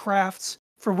reenactment crafts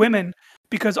for Mhm, women,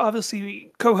 because obviously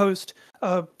we co-host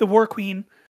the War Queen,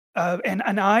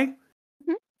 and I,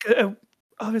 mhm. uh,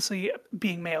 obviously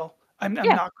being male, I'm Yeah,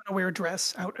 not going to wear a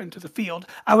dress out into the field.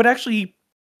 I would actually.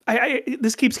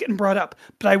 This keeps getting brought up,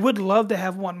 but I would love to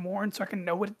have one more, and so I can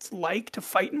know what it's like to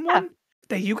fight in yeah, one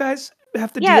that you guys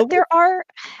have to yeah. deal with. There are.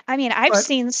 I mean, I've But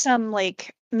seen some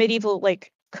like medieval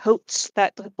like coats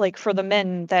that like for the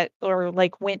men that or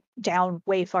like went down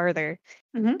way farther.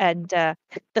 mhm, And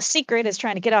the secret is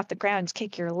trying to get off the ground and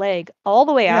kick your leg all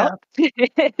the way out. yeah,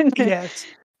 yes,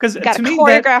 because Got to to me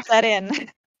that choreograph that in.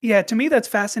 yeah, to me that's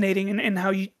fascinating, and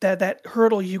how that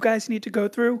hurdle you guys need to go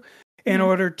through in Mhm.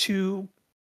 order to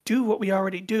do what we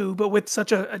already do, but with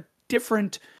such a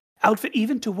different outfit,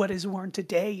 even to what is worn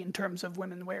today in terms of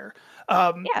women wear.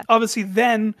 Yeah. Obviously,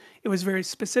 then it was very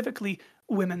specifically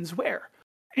women's wear,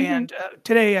 Hmm. and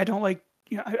today I don't like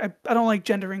I don't like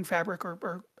gendering fabric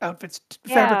or outfits,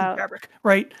 fabric and Yeah. fabric,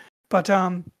 right? But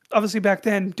obviously back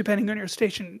then, depending on your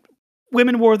station,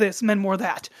 women wore this, men wore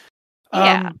that.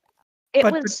 Yeah. Um, It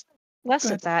but was go less of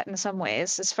ahead. that in some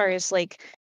ways, as far as like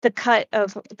the cut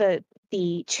of the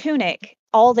tunic.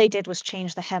 All they did was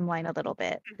change the hemline a little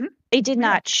bit. Mhm. They did Yeah,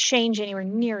 not change anywhere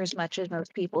near as much as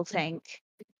most people think.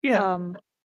 yeah, Um,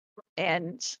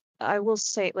 and I will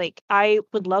say, like, I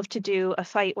would love to do a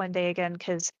fight one day again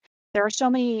because there are so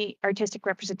many artistic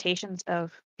representations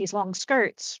of these long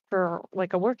skirts for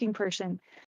like a working person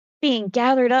being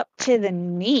gathered up to the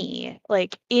knee,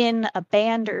 like in a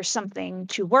band or something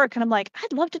to work. And I'm like,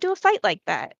 I'd love to do a fight like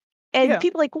that. And yeah,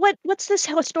 people like, what's this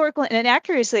historical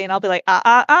inaccuracy? And I'll be like,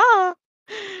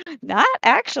 not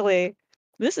actually.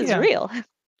 This is yeah. real.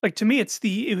 Like to me,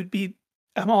 it would be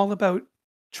I'm all about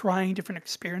trying different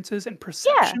experiences and Yeah.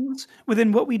 perceptions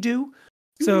within what we do.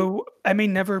 Hmm. So I may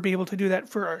never be able to do that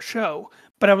for our show,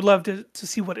 but I would love to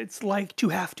see what it's like to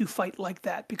have to fight like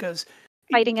that because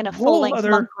Fighting it's in a a full whole length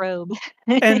other monk robe.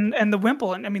 and the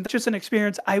wimple, and I mean that's just an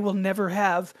experience I will never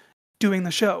have doing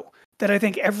the show that I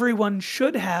think everyone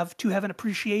should have to have an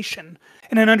appreciation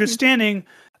and an Mhm. understanding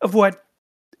of what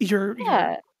your your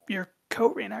Yeah. your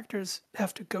co-reenactors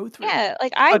have to go through. Yeah,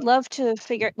 like, I'd But love to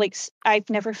figure like, I've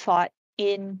never fought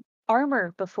in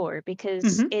armor before because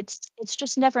Mm-hmm. it's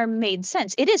just never made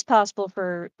sense. It is possible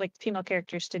for like female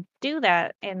characters to do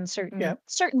that in Yeah.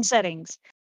 certain settings,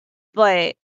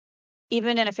 but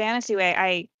even in a fantasy way,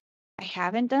 I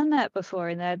haven't done that before,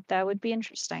 and that would be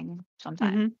interesting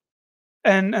sometime.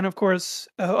 Mm-hmm. And of course,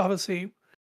 obviously,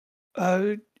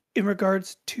 uh, in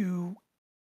regards to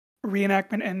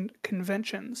reenactment and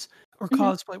conventions or Hmm.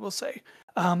 cosplay, we'll say.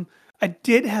 Um, I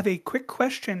did have a quick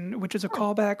question, which is a Sure.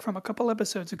 callback from a couple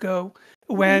episodes ago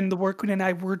Hmm. when the workman and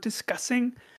I were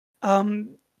discussing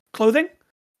um, clothing.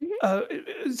 Hmm. Uh,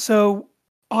 so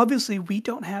obviously, we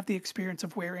don't have the experience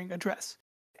of wearing a dress,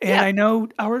 and Yeah. I know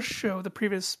our show, the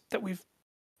previous that we've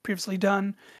previously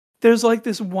done, there's like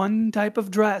this one type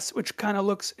of dress which kind of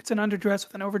looks, it's an underdress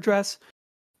with an overdress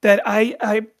that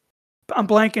I'm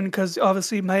blanking because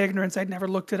obviously my ignorance, I'd never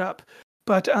looked it up.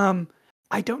 But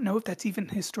I don't know if that's even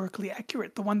historically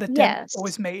accurate. The one that Deb Yes,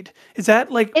 always made. Is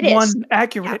that like it is. one Yeah.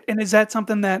 accurate? And is that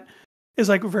something that is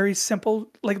like very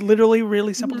simple, like literally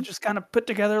really simple Hmm. to just kind of put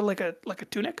together like a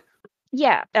tunic?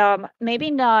 Yeah.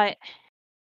 Maybe not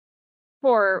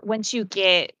for once you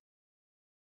get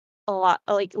a lot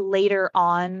like later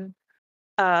on,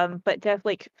 but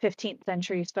definitely like 15th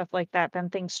century stuff like that, then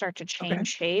things start to Okay. change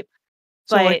shape.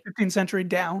 So like But 15th century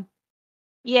down.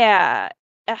 yeah,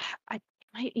 I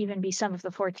might even be some of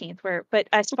the 14th where, but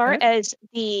as far Okay. as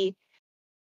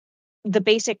the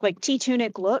basic like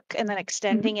T-tunic look and then Hmm.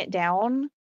 extending it down,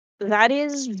 that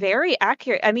is very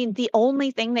accurate. I mean, the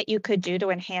only thing that you could do to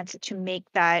enhance it to make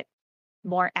that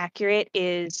more accurate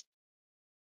is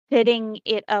fitting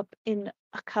it up in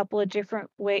a couple of different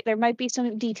ways. There might be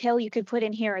some detail you could put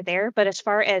in here or there, but as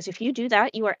far as if you do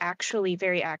that, you are actually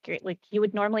very accurate. Like you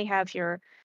would normally have your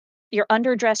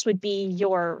underdress would be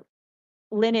your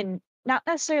linen, not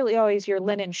necessarily always your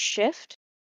linen shift,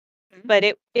 Hmm. but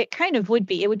it kind of would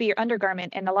be. It would be your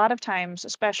undergarment, and a lot of times,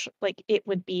 especially like it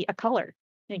would be a color.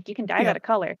 Like you can dye Yeah. that a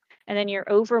color, and then your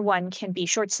over one can be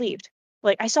short sleeved.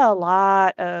 Like I saw a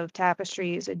lot of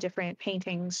tapestries and different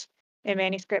paintings and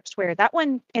manuscripts where that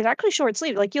one is actually short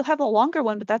sleeved. Like you'll have a longer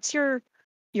one, but that's your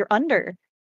under,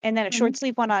 and then a Hmm. short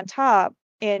sleeve one on top,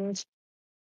 and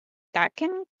that can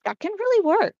really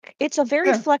work. It's a very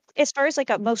Yeah. flex as far as like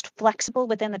a most flexible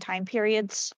within the time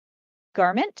periods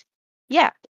garment.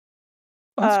 Yeah.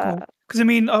 Well, that's Uh, cool. Because I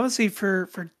mean, obviously for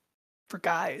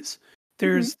guys, mhm,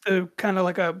 there's the kind of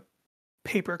like a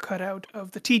paper cutout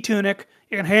of the T tunic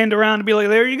you can hand around and be like,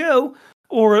 "There you go,"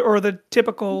 or the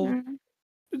typical mhm.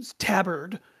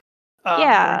 tabard, where it's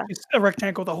Yeah. just a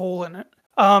rectangle with a hole in it.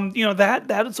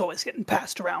 That is always getting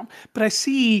passed around. But I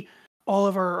see all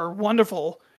of our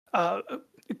wonderful uh,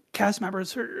 cast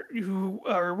members who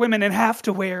are women and have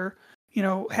to wear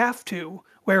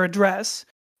a dress,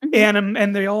 Mhm.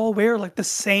 and they all wear like the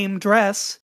same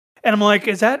dress. And I'm like,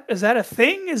 is that a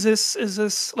thing? Is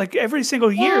this like every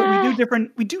single year Yeah.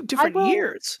 we do I different will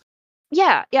years.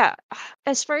 yeah, yeah.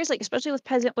 As far as, like, especially with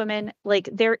peasant women, like,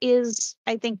 there is,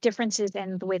 I think, differences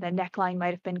in the way the neckline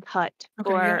might have been cut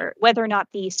Okay, yeah. or whether or not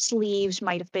the sleeves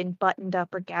might have been buttoned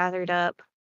up or gathered up.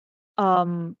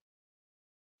 Um,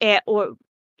 or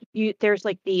there's,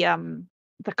 like, the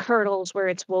kirtles where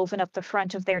it's woven up the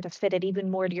front of there to fit it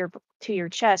even more to your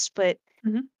chest, but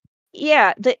Hmm.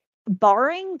 yeah, the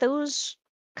barring those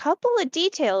couple of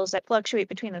details that fluctuate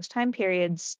between those time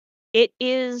periods, it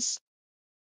is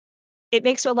it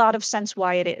makes a lot of sense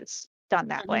why it is done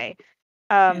that Hmm. way.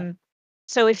 Yeah. Um,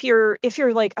 so if you're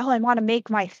like, oh, I want to make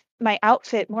my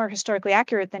outfit more historically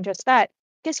accurate than just that,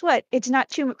 guess what? It's not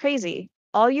too crazy.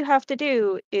 All you have to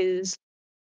do is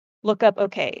look up,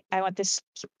 okay, I want this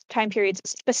time period's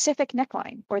specific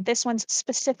neckline, or this one's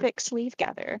specific sleeve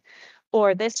gather,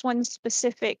 or this one's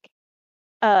specific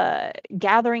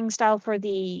gathering style for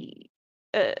the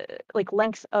uh like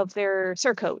length of their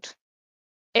surcoat.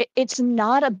 It's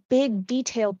not a big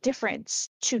detailed difference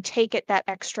to take it that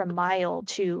extra mile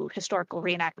to historical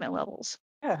reenactment levels,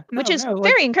 Yeah. which No, is no,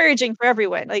 like very encouraging for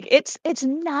everyone. Like it's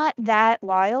not that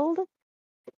wild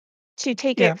to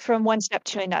take yeah. it from one step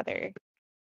to another.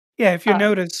 Yeah, if you Um,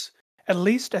 notice, at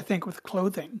least I think with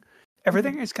clothing, mhm,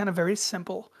 everything is kind of very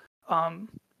simple. Um,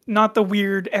 Not the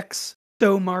weird X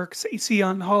sew marks that you see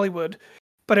on Hollywood,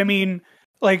 but I mhm, mean,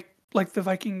 like the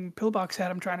Viking pillbox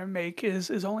hat I'm trying to make is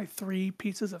only three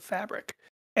pieces of fabric,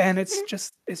 and mhm. it's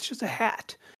just a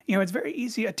hat. It's very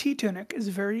easy. A T tunic is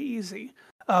very easy.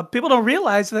 People don't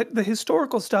realize that the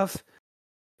historical stuff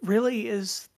really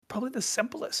is probably the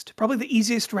simplest, probably the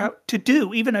easiest route to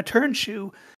do. Even a turn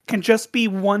shoe can just be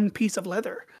one piece of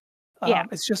leather. Yeah.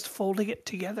 It's just folding it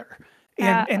together.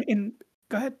 Uh, And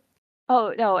go ahead.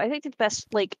 oh no, I think the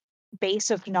best like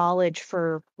base of knowledge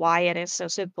for why it is so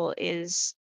simple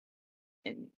is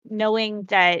knowing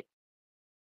that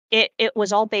it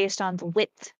was all based on the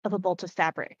width of a bolt of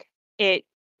fabric. It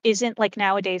isn't like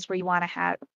nowadays where you want to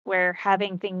have where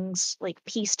having things like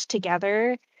pieced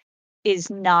together is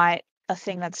not a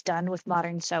thing that's done with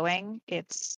modern sewing.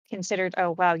 It's considered,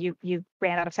 oh wow, you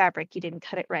ran out of fabric, you didn't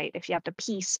cut it right. If you have to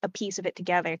piece a piece of it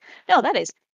together. No, that is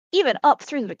even up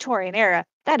through the Victorian era,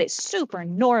 that is super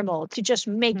normal to just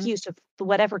make use of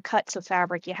whatever cuts of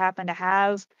fabric you happen to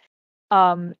have.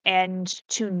 And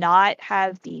to not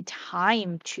have the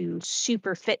time to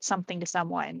super fit something to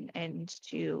someone and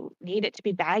to need it to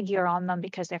be baggier on them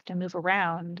because they have to move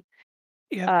around.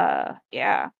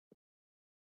 Yeah.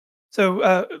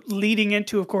 So leading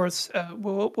into, of course,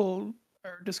 we'll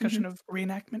our hmm discussion of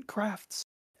reenactment crafts,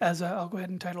 as I'll go ahead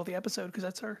and title the episode because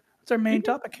that's our main hmm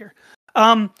topic here.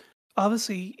 Um,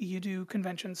 Obviously you do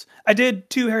conventions. I did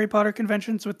 2 Harry Potter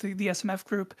conventions with the SMF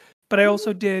group, but I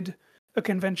also did a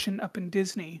convention up in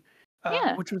Disney,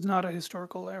 Yeah. which was not a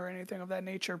historical or anything of that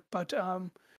nature. But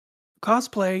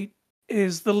cosplay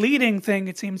is the leading thing,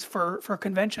 it seems, for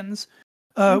conventions.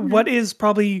 hmm What is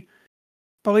probably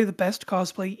the best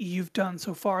cosplay you've done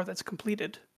so far that's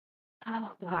completed?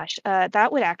 Oh gosh,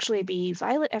 that would actually be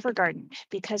Violet Evergarden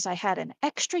because I had an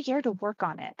extra year to work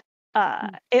on it.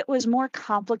 Mm. It was more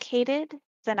complicated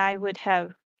than I would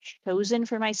have chosen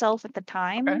for myself at the Okay.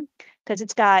 time because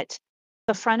it's got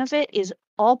the front of it is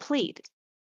all pleat.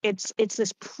 It's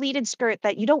this pleated skirt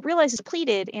that you don't realize is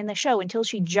pleated in the show until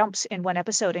she jumps in one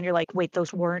episode and you're like, wait,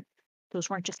 those weren't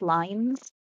just lines.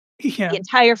 The Yeah.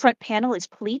 entire front panel is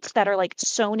pleats that are like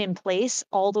sewn in place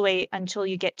all the way until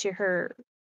you get to her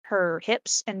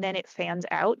hips and then it fans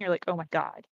out and you're like, oh my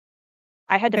God.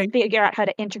 I had to Okay. figure out how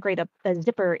to integrate a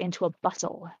zipper into a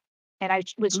bustle. And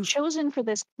was Oof. chosen for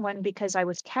this one because I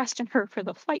was casting her for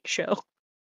the fight show.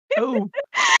 Oh,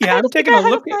 I yeah. had I'm to figure taking a out how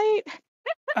to look at. fight.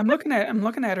 I'm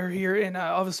looking at her here in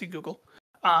obviously Google.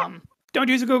 Don't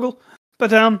use Google,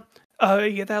 but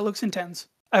yeah, that looks intense.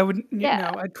 I would,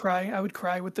 Yeah. I'd cry. I would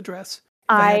cry with the dress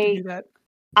if I had to I do that.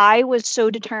 I was so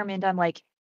determined. I'm like,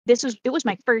 it was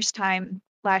my first time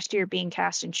last year being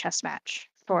cast in chess match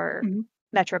for Hmm.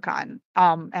 MetroCon.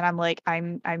 And I'm like,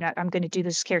 I'm gonna do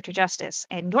this character justice.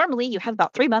 And normally you have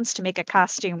about 3 months to make a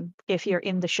costume if you're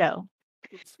in the show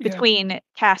Yeah. between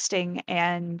casting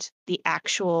and the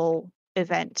actual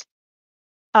event.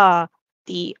 Uh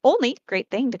the only great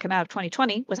thing to come out of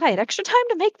 2020 was I had extra time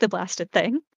to make the blasted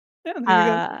thing. Yeah. There you go.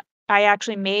 Uh I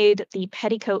actually made the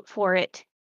petticoat for it.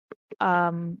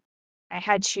 Um I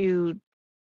had to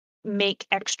make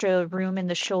extra room in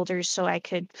the shoulders so I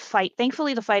could fight.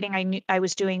 Thankfully, the fighting I knew I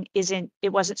was doing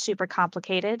wasn't super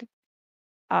complicated.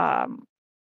 Um,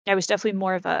 I was definitely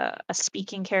more of a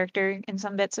speaking character in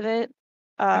some bits of it.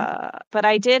 Okay. But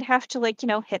I did have to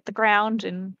hit the ground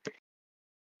and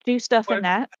do stuff in What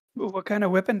that. what kind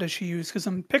of weapon does she use? Because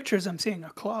some pictures I'm seeing a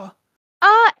claw,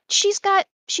 She's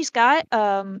got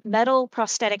metal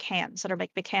prosthetic hands that are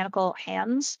like mechanical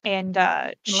hands, and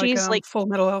like she's like Full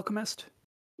Metal Alchemist.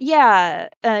 yeah,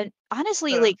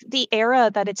 honestly, Uh, like the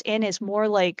era that it's in is more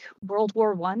like World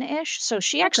War One-ish. So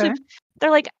okay.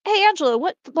 they're like, "Hey, Angela,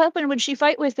 what weapon would she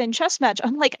fight with in chess match?"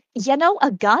 I'm like,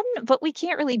 a gun, but we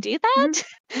can't really do Mhm. that.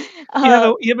 Mhm. You have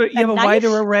Uh, you a have a wider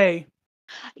knife? array.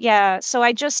 Yeah. So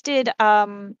I just did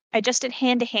hand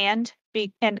to hand,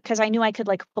 and because I knew I could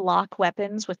like block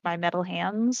weapons with my metal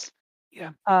hands.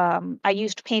 Yeah. I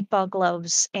used paintball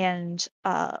gloves and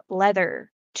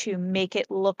leather to make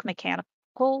it look mechanical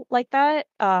like that.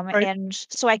 Right. And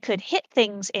so I could hit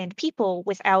things and people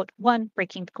without one,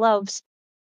 breaking the gloves,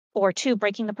 or two,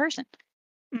 breaking the person.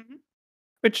 Hmm.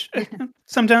 Which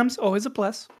sometimes always a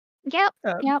plus. Yep,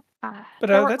 Um, yep. but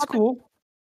There were that's cool.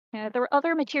 there were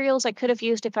other materials I could have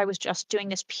used if I was just doing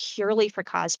this purely for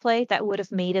cosplay that would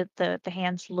have made the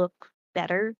hands look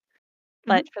better. Hmm.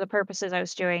 But for the purposes I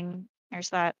was doing, there's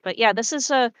that. But yeah,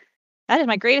 that is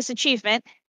my greatest achievement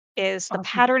is the Awesome.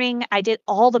 patterning. I did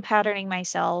all the patterning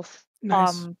myself.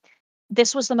 Nice.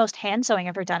 This was the most hand sewing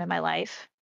I've ever done in my life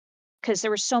because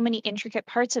there were so many intricate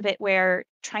parts of it where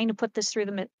trying to put this through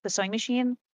the sewing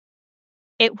machine,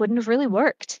 it wouldn't have really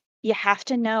worked. You have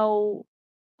to know,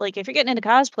 like, if you're getting into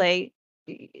cosplay,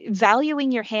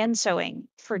 valuing your hand sewing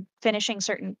for finishing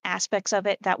certain aspects of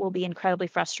it that will be incredibly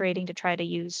frustrating to try to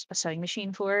use a sewing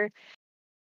machine for.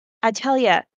 I tell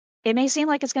you, it may seem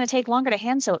like it's going to take longer to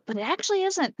hand sew it, but it actually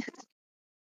isn't.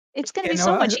 It's gonna Yeah, be no,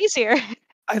 so much easier.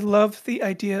 I love the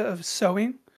idea of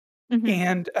sewing, Mhm,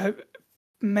 and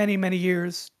many many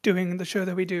years doing the show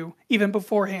that we do. Even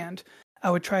beforehand,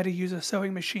 I would try to use a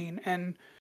sewing machine, and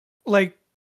like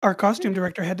our costume mhm.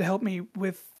 director had to help me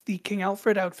with the King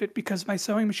Alfred outfit because my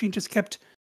sewing machine just kept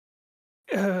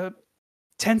uh,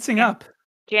 tensing up.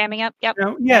 Jamming up. Yep. You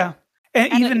know? Yeah.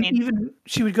 And I know what you mean. even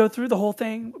she would go through the whole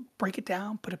thing, break it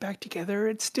down, put it back together,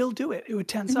 and still do it. It would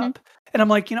tense up. And I'm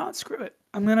like, you know what, screw it.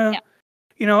 I'm gonna,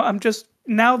 I'm just,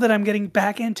 now that I'm getting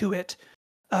back into it,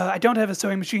 I don't have a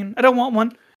sewing machine. I don't want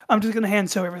one. I'm just gonna hand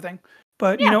sew everything.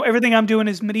 But everything I'm doing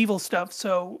is medieval stuff,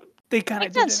 so they kind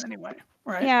of did it anyway,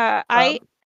 right? Yeah, I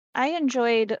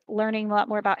enjoyed learning a lot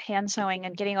more about hand sewing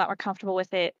and getting a lot more comfortable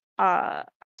with it. I'd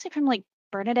say from like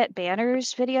Bernadette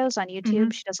Banner's videos on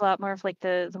YouTube. She does a lot more of like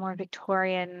the more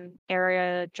Victorian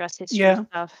era dress history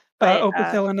stuff. But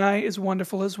Opus Eleni is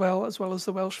wonderful as well as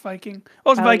the Welsh Viking.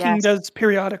 Welsh Viking yes. does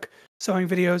periodic sewing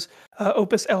videos.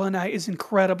 Opus Eleni is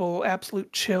incredible,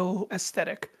 absolute chill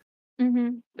aesthetic.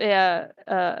 Yeah.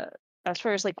 As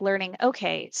far as like learning,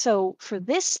 okay, so for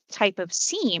this type of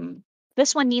seam,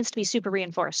 this one needs to be super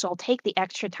reinforced. So I'll take the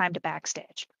extra time to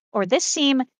backstitch. Or this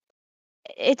seam,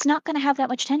 it's not going to have that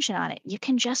much tension on it. You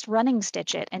can just running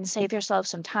stitch it and save yourself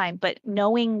some time. But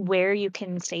knowing where you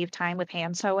can save time with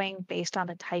hand sewing based on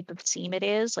the type of seam it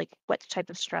is, like what type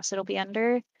of stress it'll be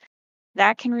under,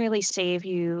 that can really save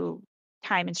you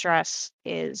time and stress.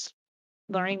 Is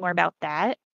learning more about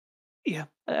that. Yeah.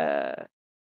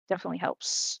 Definitely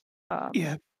helps.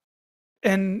 Yeah.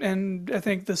 And I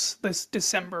think this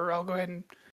December I'll go ahead and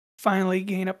finally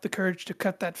gain up the courage to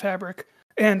cut that fabric.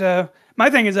 And my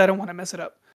thing is I don't want to mess it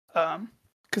up.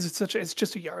 Because it's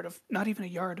just not even a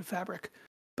yard of fabric.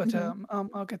 But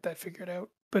I'll get that figured out.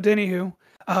 But anywho,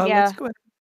 let's go ahead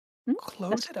and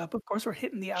close it up. Of course, we're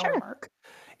hitting the hour mark.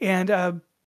 And of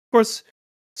course,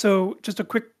 so just a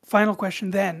quick final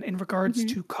question then in regards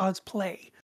to cosplay.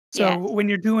 So when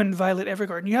you're doing Violet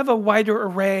Evergarden, you have a wider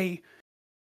array,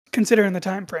 considering the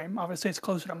time frame. Obviously, it's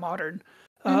closer to modern.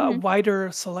 A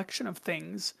wider selection of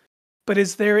things. But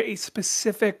is there a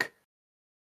specific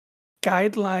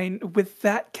guideline with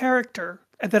that character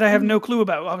that I have no clue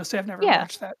about? Obviously, I've never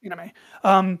watched that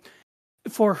anime.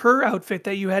 For her outfit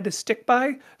that you had to stick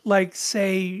by, like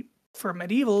say for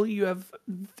medieval, you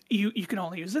can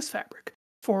only use this fabric.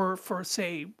 For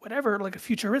say whatever, like a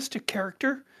futuristic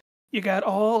character, you got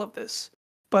all of this.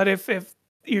 But if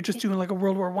you're just doing like a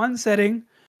World War I setting,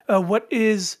 what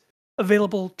is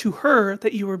available to her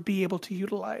that you would be able to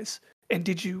utilize? And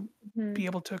did you be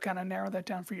able to kind of narrow that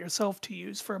down for yourself to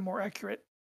use for a more accurate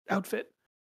outfit?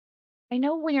 I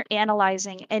know when you're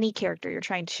analyzing any character you're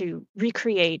trying to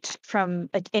recreate from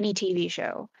any TV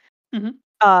show,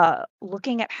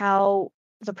 looking at how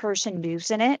the person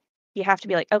moves in it, you have to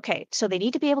be like, okay, so they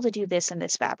need to be able to do this in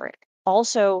this fabric.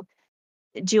 Also,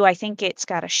 do I think it's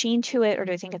got a sheen to it, or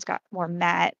do I think it's got more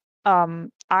matte?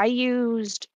 I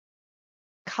used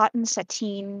cotton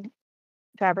sateen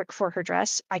fabric for her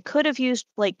dress. I could have used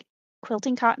like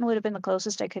quilting cotton would have been the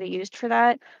closest I could have used for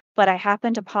that, but I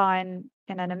happened upon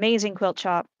in an amazing quilt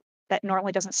shop that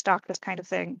normally doesn't stock this kind of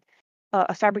thing,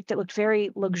 a fabric that looked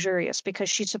very luxurious because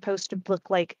she's supposed to look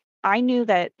like, I knew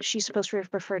that she's supposed to be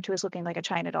referred to as looking like a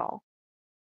China doll.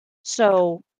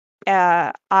 So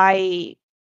I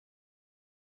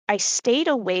stayed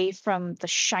away from the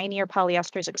shinier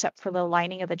polyesters except for the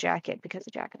lining of the jacket because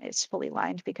the jacket is fully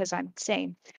lined because I'm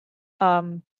insane.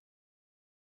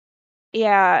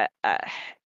 Yeah,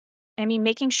 I mean,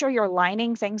 making sure you're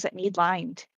lining things that need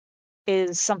lined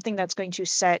is something that's going to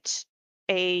set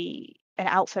an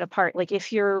outfit apart. Like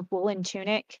if your woolen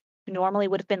tunic normally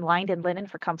would have been lined in linen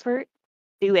for comfort,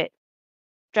 do it.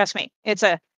 Trust me, it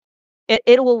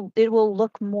will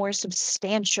look more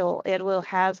substantial. It will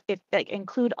have it like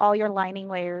include all your lining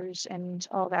layers and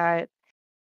all that.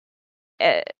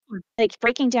 Like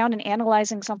breaking down and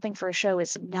analyzing something for a show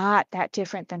is not that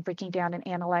different than breaking down and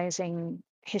analyzing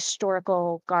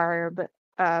historical garb.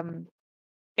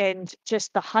 And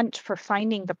just the hunt for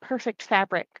finding the perfect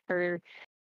fabric or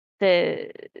the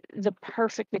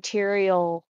perfect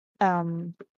material.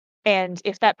 And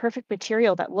if that perfect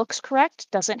material that looks correct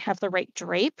doesn't have the right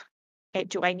drape,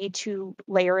 do I need to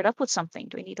layer it up with something?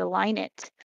 Do I need to line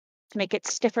it to make it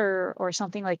stiffer or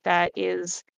something like that?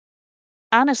 Is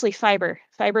honestly fiber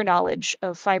knowledge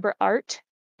of fiber art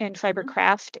and fiber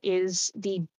craft is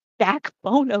the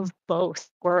backbone of both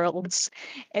worlds.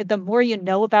 And the more you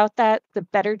know about that, the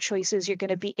better choices you're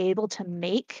going to be able to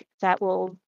make that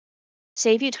will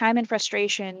save you time and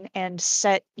frustration and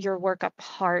set your work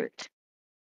apart.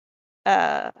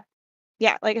 Yeah,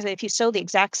 like I said, if you sew the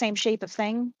exact same shape of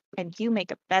thing and you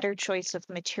make a better choice of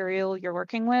the material you're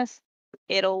working with,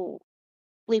 it'll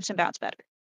leaps and bounds better.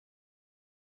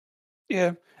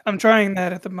 Yeah, I'm trying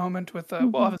that at the moment with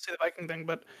well, obviously the Viking thing,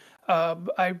 but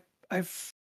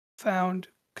I've found,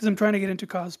 because I'm trying to get into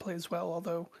cosplay as well,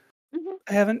 although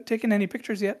I haven't taken any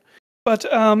pictures yet.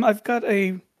 But I've got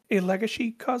a a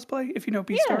Legacy cosplay, if you know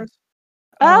Yeah. Beastars.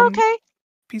 Oh, Um, okay.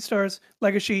 Beastars,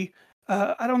 Legacy.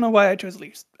 I don't know why I chose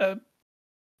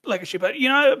Legacy, but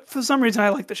for some reason I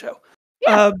like the show.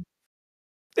 Yeah. Uh,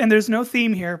 and there's no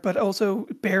theme here, but also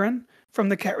Baron from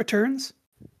The Cat Returns,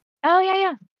 Oh, yeah,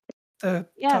 yeah. the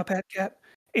Yeah. top hat cat,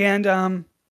 and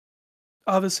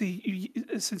obviously,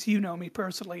 since you know me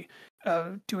personally,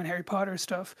 doing Harry Potter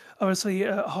stuff, obviously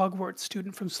a Hogwarts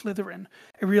student from Slytherin,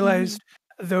 I Mhm. realized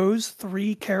those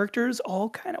three characters all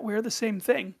kind of wear the same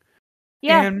thing.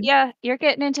 Yeah, And yeah, you're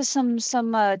getting into some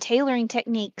tailoring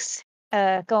techniques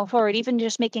going forward. Even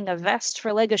just making a vest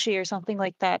for Legacy or something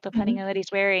like that, depending Mhm. on what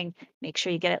he's wearing. Make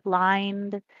sure you get it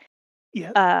lined.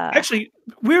 Yeah, Uh, actually,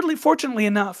 weirdly, fortunately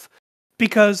enough,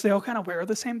 because they all kind of wear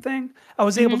the same thing, I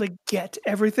was able mhm. to get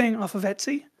everything off of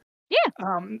Etsy,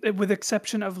 Yeah, with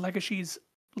exception of Legacy's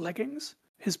leggings,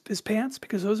 his pants,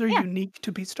 because those are yeah. unique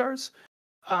to Beastars.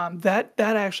 That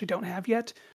I actually don't have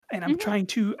yet, and I'm Mhm. trying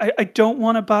to. I don't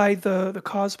want to buy the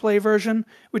cosplay version,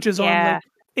 which is on like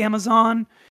Yeah, Amazon,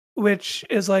 which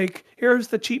is like here's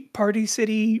the cheap Party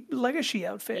City Legacy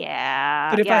outfit.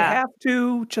 yeah, But if I yeah, have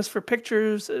to, just for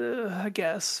pictures, I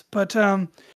guess. But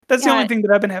that's the only yeah, thing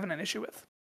that I've been having an issue with.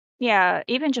 yeah.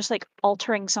 Even just like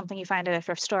altering something you find at a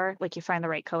thrift store, like you find the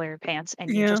right color pants and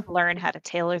you Yeah. just learn how to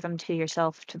tailor them to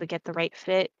yourself to get the right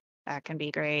fit. That can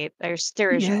be great. There is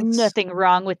Yes. nothing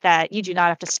wrong with that. You do not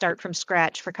have to start from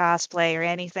scratch for cosplay or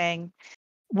anything.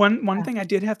 One Yeah. thing I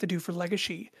did have to do for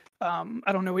Legacy.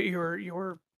 I don't know what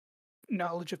your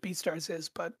knowledge of Beastars is,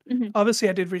 but Mhm. obviously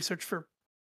I did research for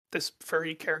this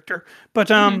furry character, but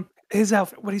Mhm. his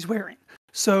outfit, what he's wearing.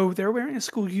 So they're wearing a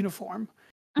school uniform,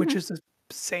 which Mhm. is the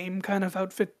same kind of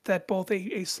outfit that both a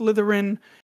Slytherin Mhm.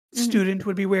 student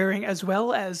would be wearing, as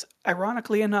well as,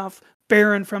 ironically enough,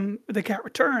 Baron from The Cat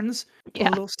Returns, the Yeah.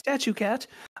 little statue cat.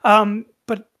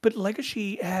 But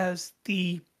Legacy has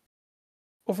the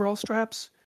overall straps,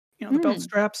 the belt Mm.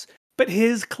 straps, but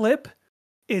his clip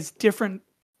is different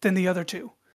than the other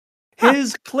two. Huh.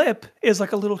 His clip is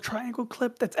like a little triangle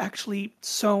clip that's actually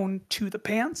sewn to the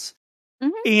pants,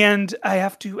 Mhm. and I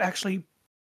have to actually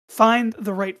find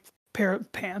the right pair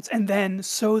of pants and then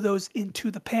sew those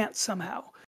into the pants somehow.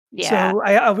 Yeah. So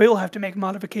I will have to make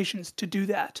modifications to do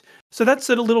that. So that's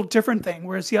a little different thing.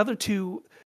 Whereas the other two,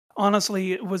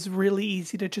 honestly, it was really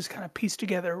easy to just kind of piece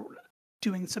together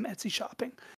doing some Etsy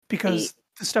shopping The because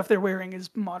the stuff they're wearing is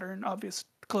modern, obvious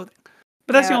clothing.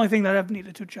 But that's the yeah, only thing that I've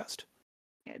needed to adjust.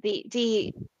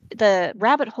 the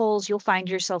rabbit holes you'll find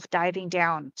yourself diving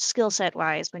down skill set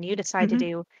wise when you decide to Hmm.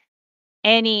 do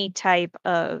any type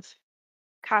of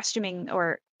costuming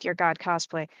or dear God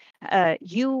cosplay,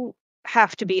 you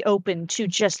have to be open to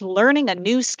just learning a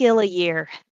new skill a year.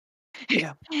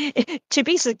 Yeah. To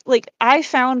be like I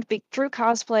found through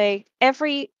cosplay,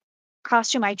 every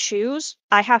costume I choose,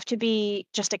 I have to be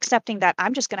just accepting that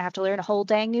I'm just gonna have to learn a whole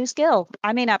dang new skill.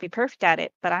 I may not be perfect at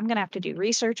it, but I'm gonna have to do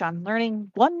research on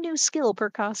learning one new skill per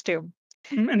costume.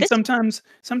 And This sometimes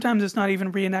it's not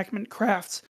even reenactment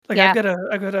crafts. Like yeah.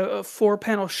 I've got a 4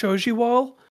 panel shoji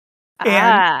wall,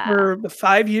 and Ah. for the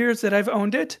 5 years that I've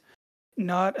owned it,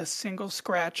 not a single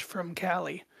scratch from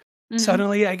Callie. Mhm.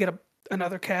 Suddenly, I get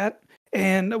another cat,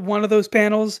 and one of those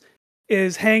panels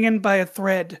is hanging by a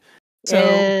thread.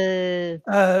 So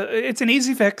Uh, it's an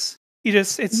easy fix. You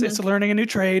just mhm. it's learning a new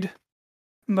trade,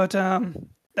 but Yeah,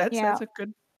 that's a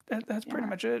good that's pretty yeah.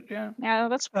 much it. Yeah. Yeah,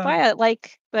 that's Uh, why I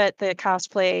like that the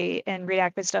cosplay and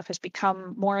reenactment stuff has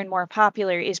become more and more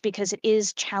popular is because it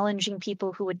is challenging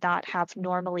people who would not have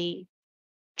normally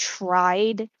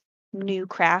tried new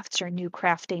crafts or new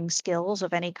crafting skills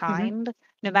of any mhm. kind,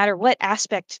 no matter what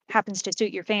aspect happens to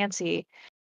suit your fancy.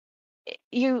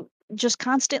 You just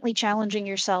constantly challenging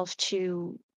yourself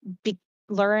to be,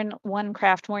 learn one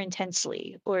craft more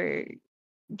intensely or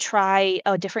try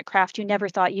a different craft you never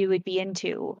thought you would be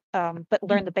into, but Mm,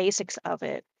 learn the basics of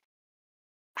it.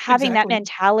 Having that exactly.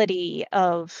 mentality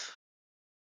of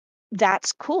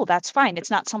that's cool, that's fine. It's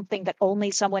not something that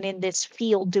only someone in this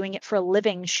field doing it for a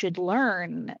living should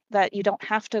learn, that you don't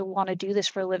have to want to do this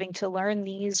for a living to learn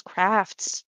these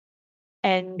crafts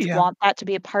and Yeah. want that to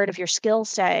be a part of your skill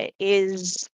set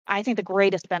is, I think, the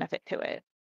greatest benefit to it.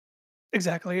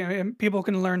 Exactly. And people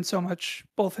can learn so much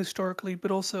both historically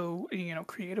but also,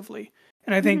 creatively.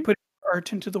 And I think Mhm, putting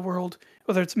art into the world,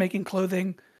 whether it's making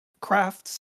clothing,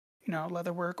 crafts,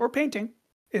 leatherwork or painting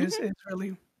mhm. is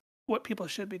really what people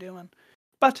should be doing.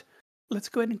 But let's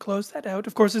go ahead and close that out.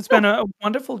 Of course, it's Oh, been a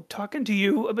wonderful talking to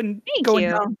you. I've been thank going you.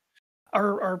 down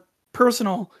our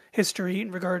personal history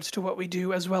in regards to what we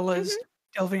do, as well as Mhm,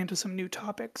 delving into some new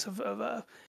topics of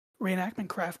reenactment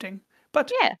crafting.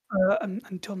 But yeah.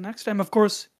 until next time, of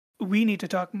course, we need to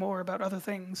talk more about other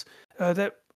things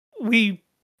that we.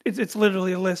 It's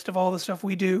literally a list of all the stuff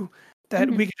we do that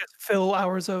we can just fill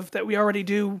hours of that we already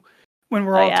do when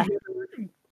we're Oh all yeah. together.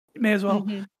 May as well.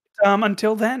 Mm-hmm.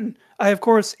 Until then, I of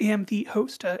course am the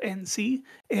host, NC,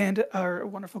 and our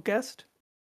wonderful guest.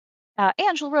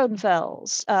 Angela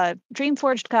Rodenfels,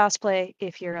 Dreamforged Cosplay,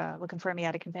 if you're looking for me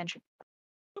at a convention.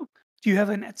 Do you have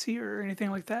an Etsy or anything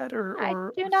like that, I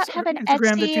or do not have an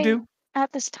Instagram that you Etsy do?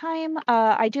 at this time.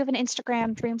 I do have an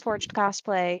Instagram, Dreamforged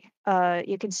Cosplay.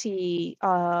 You can see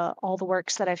all the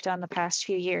works that I've done the past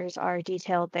few years are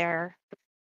detailed there.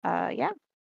 Yeah.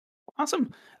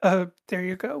 Awesome. There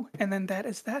you go. And then that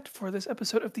is that for this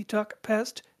episode of the Talk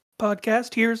Past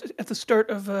podcast. Here's at the start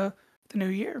of the new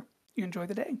year. You enjoy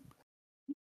the day.